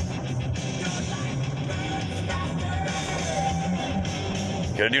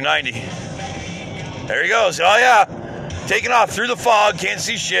 Gonna do 90. There he goes. Oh yeah. Taking off through the fog. Can't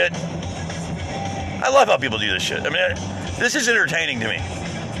see shit. I love how people do this shit. I mean, this is entertaining to me.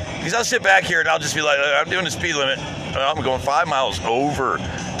 Because I'll sit back here and I'll just be like, I'm doing the speed limit. I'm going 5 miles over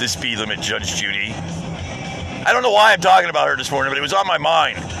the speed limit, Judge Judy. I don't know why I'm talking about her this morning, but it was on my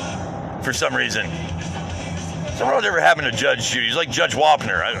mind for some reason. Something ever happened to Judge Judy. He's like Judge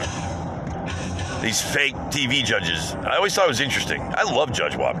Wapner. I don't know. These fake TV judges. I always thought it was interesting. I love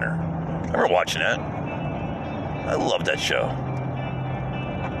Judge Wapner. I remember watching that. I love that show.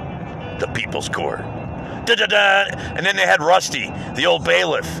 The People's Court. Da-da-da. And then they had Rusty, the old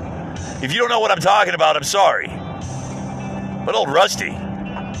bailiff. If you don't know what I'm talking about, I'm sorry. But old Rusty,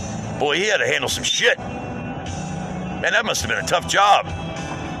 boy, he had to handle some shit. Man, that must have been a tough job. All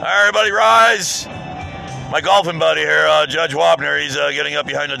right, everybody rise. My golfing buddy here, Judge Wapner, he's getting up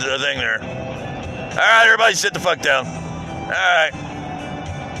behind the thing there. All right, everybody sit the fuck down. All right.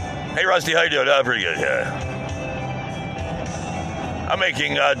 Hey, Rusty, how you doing? Pretty good, yeah. I'm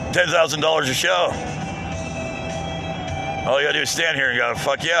making $10,000 a show. All you gotta do is stand here and go,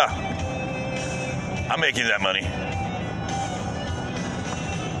 fuck yeah. I'm making that money.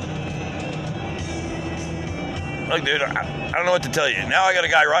 Look, dude, I don't know what to tell you. Now I got a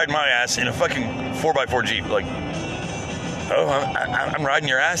guy riding my ass in a fucking 4x4 Jeep. Like, oh, I'm riding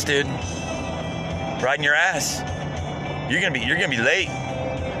your ass, dude. Riding your ass. You're gonna be late.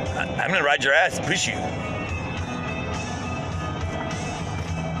 I'm gonna ride your ass and push you.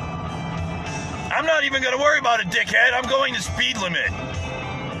 I'm not even gonna worry about it, dickhead. I'm going the speed limit.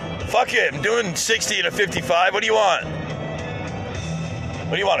 Fuck it. I'm doing 60 and a 55. What do you want?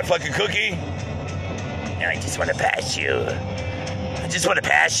 What do you want? A fucking cookie? I just want to pass you. I just want to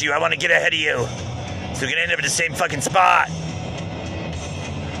pass you. I want to get ahead of you. So we can end up at the same fucking spot.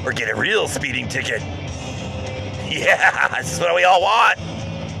 Or get a real speeding ticket. Yeah, this is what we all want.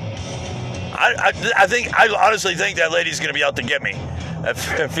 I honestly think that lady's going to be out to get me. A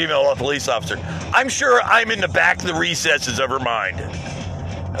female police officer. I'm sure I'm in the back of the recesses of her mind.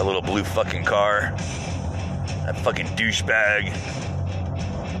 That little blue fucking car. That fucking douchebag.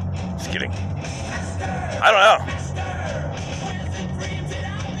 Just kidding. I don't know.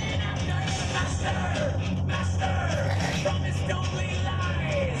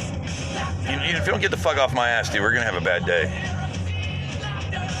 If you don't get the fuck off my ass, dude, we're gonna have a bad day.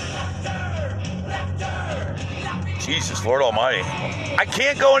 Jesus, Lord Almighty. I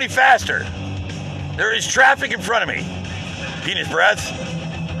can't go any faster. There is traffic in front of me. Penis breath.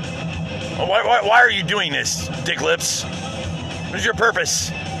 Why are you doing this, dick lips? What is your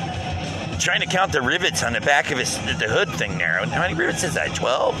purpose? Trying to count the rivets on the back of the hood thing there. How many rivets is that?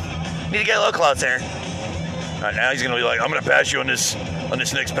 12? Need to get a little closer. Right, now he's gonna be like, I'm gonna pass you on this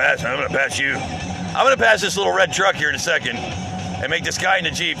next pass. I'm gonna pass you. I'm gonna pass this little red truck here in a second and make this guy in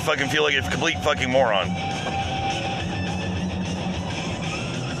the Jeep fucking feel like a complete fucking moron.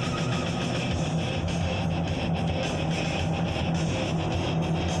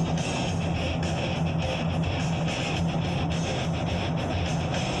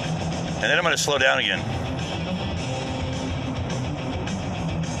 And then I'm going to slow down again.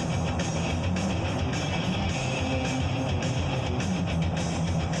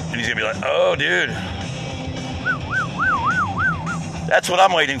 And he's going to be like, oh, dude. That's what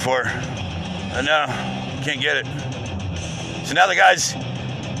I'm waiting for. And no, can't get it. So now the guy's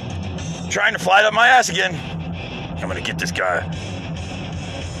trying to fly up my ass again. I'm going to get this guy.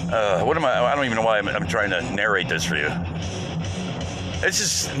 What am I don't even know why I'm trying to narrate this for you. This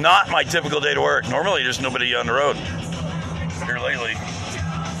is not my typical day to work. Normally, there's nobody on the road. Here lately.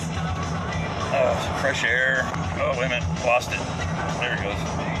 Fresh air. Oh, wait a minute. Lost it. There it goes.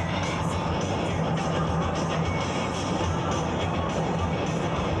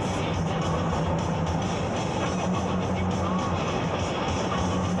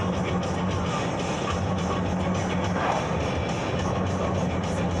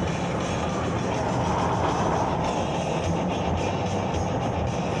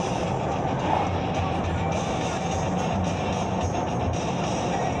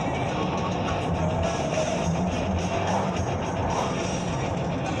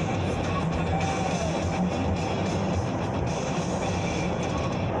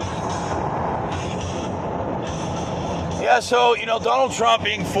 so, Donald Trump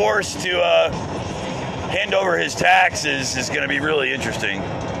being forced to hand over his taxes is going to be really interesting.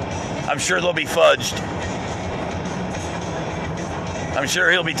 I'm sure they'll be fudged. I'm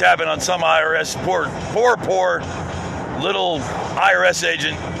sure he'll be tapping on some IRS, poor little IRS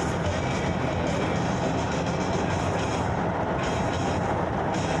agent.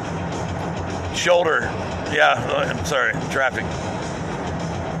 Shoulder. Yeah, I'm sorry, traffic.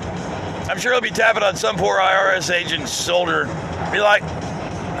 I'm sure he'll be tapping on some poor IRS agent's shoulder. Be like,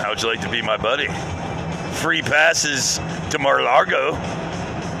 how would you like to be my buddy? Free passes to Mar-a-Lago.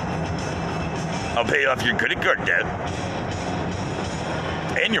 I'll pay off your credit card debt.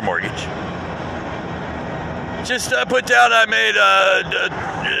 And your mortgage. Just put down I made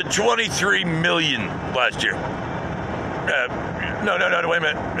 $23 million last year. No, wait a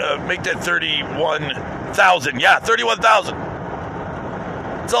minute. Make that 31,000. Yeah, 31,000.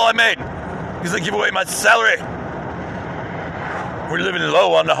 That's all I made. Because I give away my salary. We're living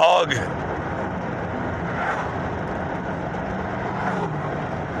low on the hog.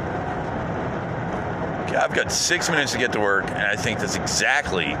 Okay, I've got 6 minutes to get to work, and I think that's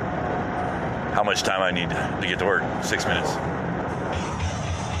exactly how much time I need to get to work. 6 minutes.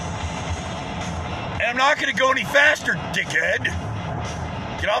 And I'm not going to go any faster, dickhead.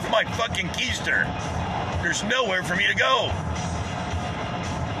 Get off my fucking keister. There's nowhere for me to go.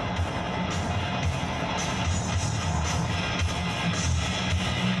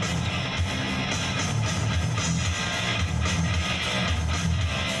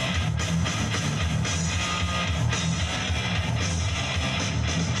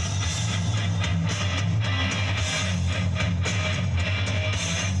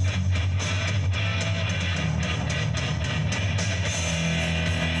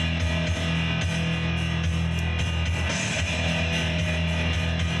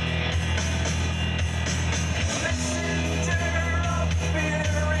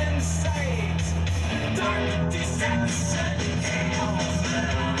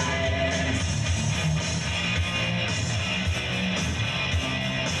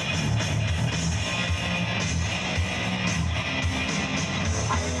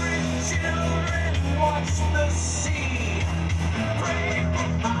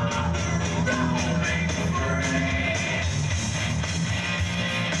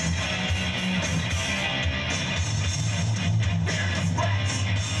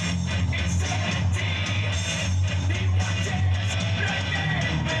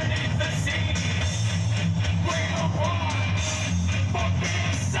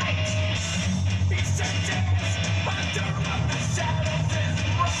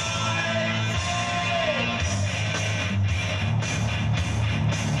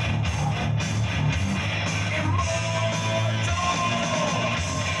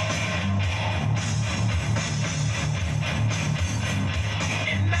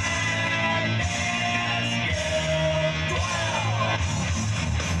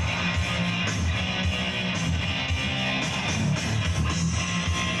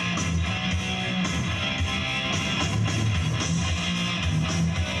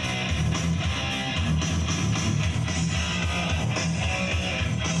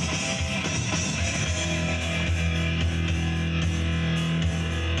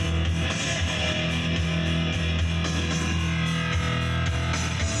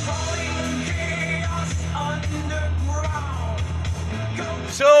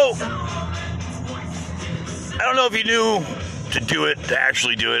 So, I don't know if you knew to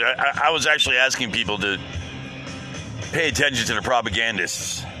actually do it. I was actually asking people to pay attention to the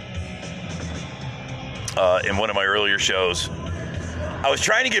propagandists in one of my earlier shows. I was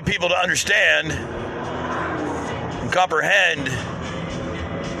trying to get people to understand and comprehend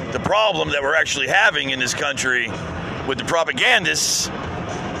the problem that we're actually having in this country with the propagandists,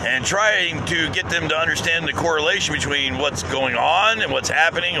 and trying to get them to understand the correlation between what's going on and what's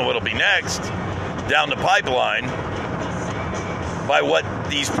happening and what'll be next down the pipeline by what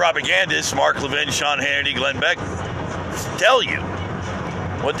these propagandists, Mark Levin, Sean Hannity, Glenn Beck, tell you,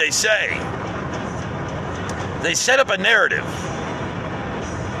 what they say. They set up a narrative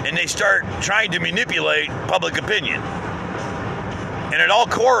and they start trying to manipulate public opinion. And it all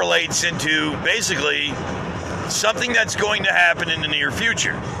correlates into basically something that's going to happen in the near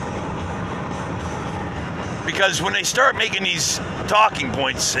future. Because when they start making these talking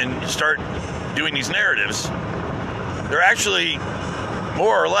points and start doing these narratives, they're actually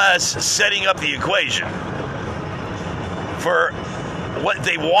more or less setting up the equation for what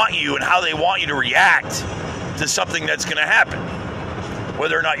they want you and how they want you to react to something that's going to happen,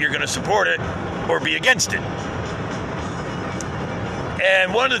 whether or not you're going to support it or be against it.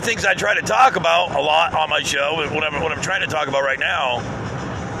 And one of the things I try to talk about a lot on my show, what I'm trying to talk about right now,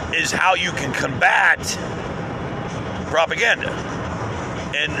 is how you can combat propaganda.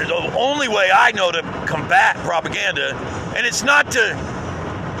 And the only way I know to combat propaganda, and it's not to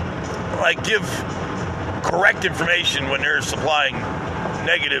like give correct information when they're supplying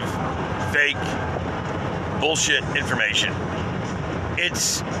negative, fake, bullshit information.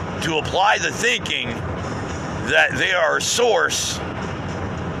 It's to apply the thinking that they are a source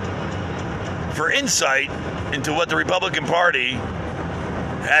for insight into what the Republican Party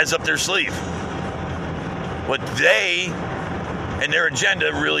has up their sleeve. What they and their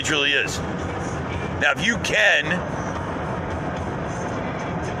agenda really, truly is. Now, if you can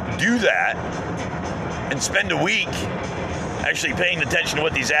do that and spend a week actually paying attention to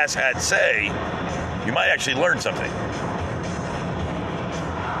what these asshats say, you might actually learn something.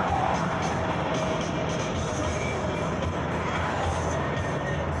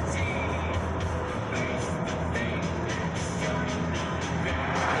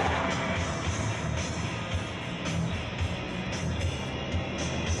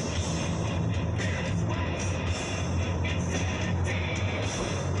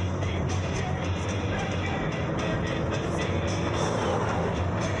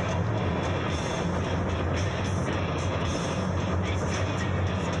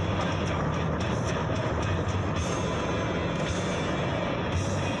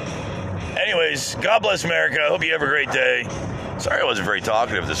 Anyways, God bless America. I hope you have a great day. Sorry I wasn't very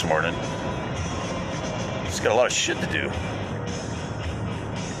talkative this morning. Just got a lot of shit to do.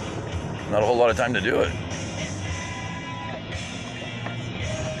 Not a whole lot of time to do it.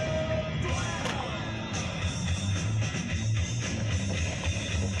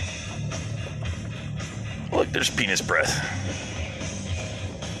 Look, there's Penis Breath.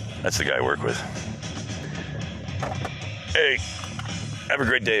 That's the guy I work with. Hey, have a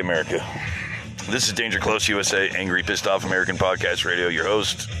great day, America. This is Danger Close USA, Angry Pissed Off American Podcast Radio. Your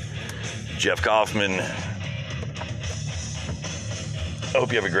host, Jeff Kaufman. I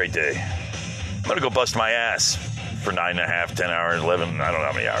hope you have a great day. I'm going to go bust my ass for 9.5, 10 hours, 11, I don't know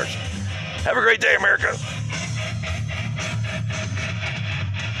how many hours. Have a great day, America.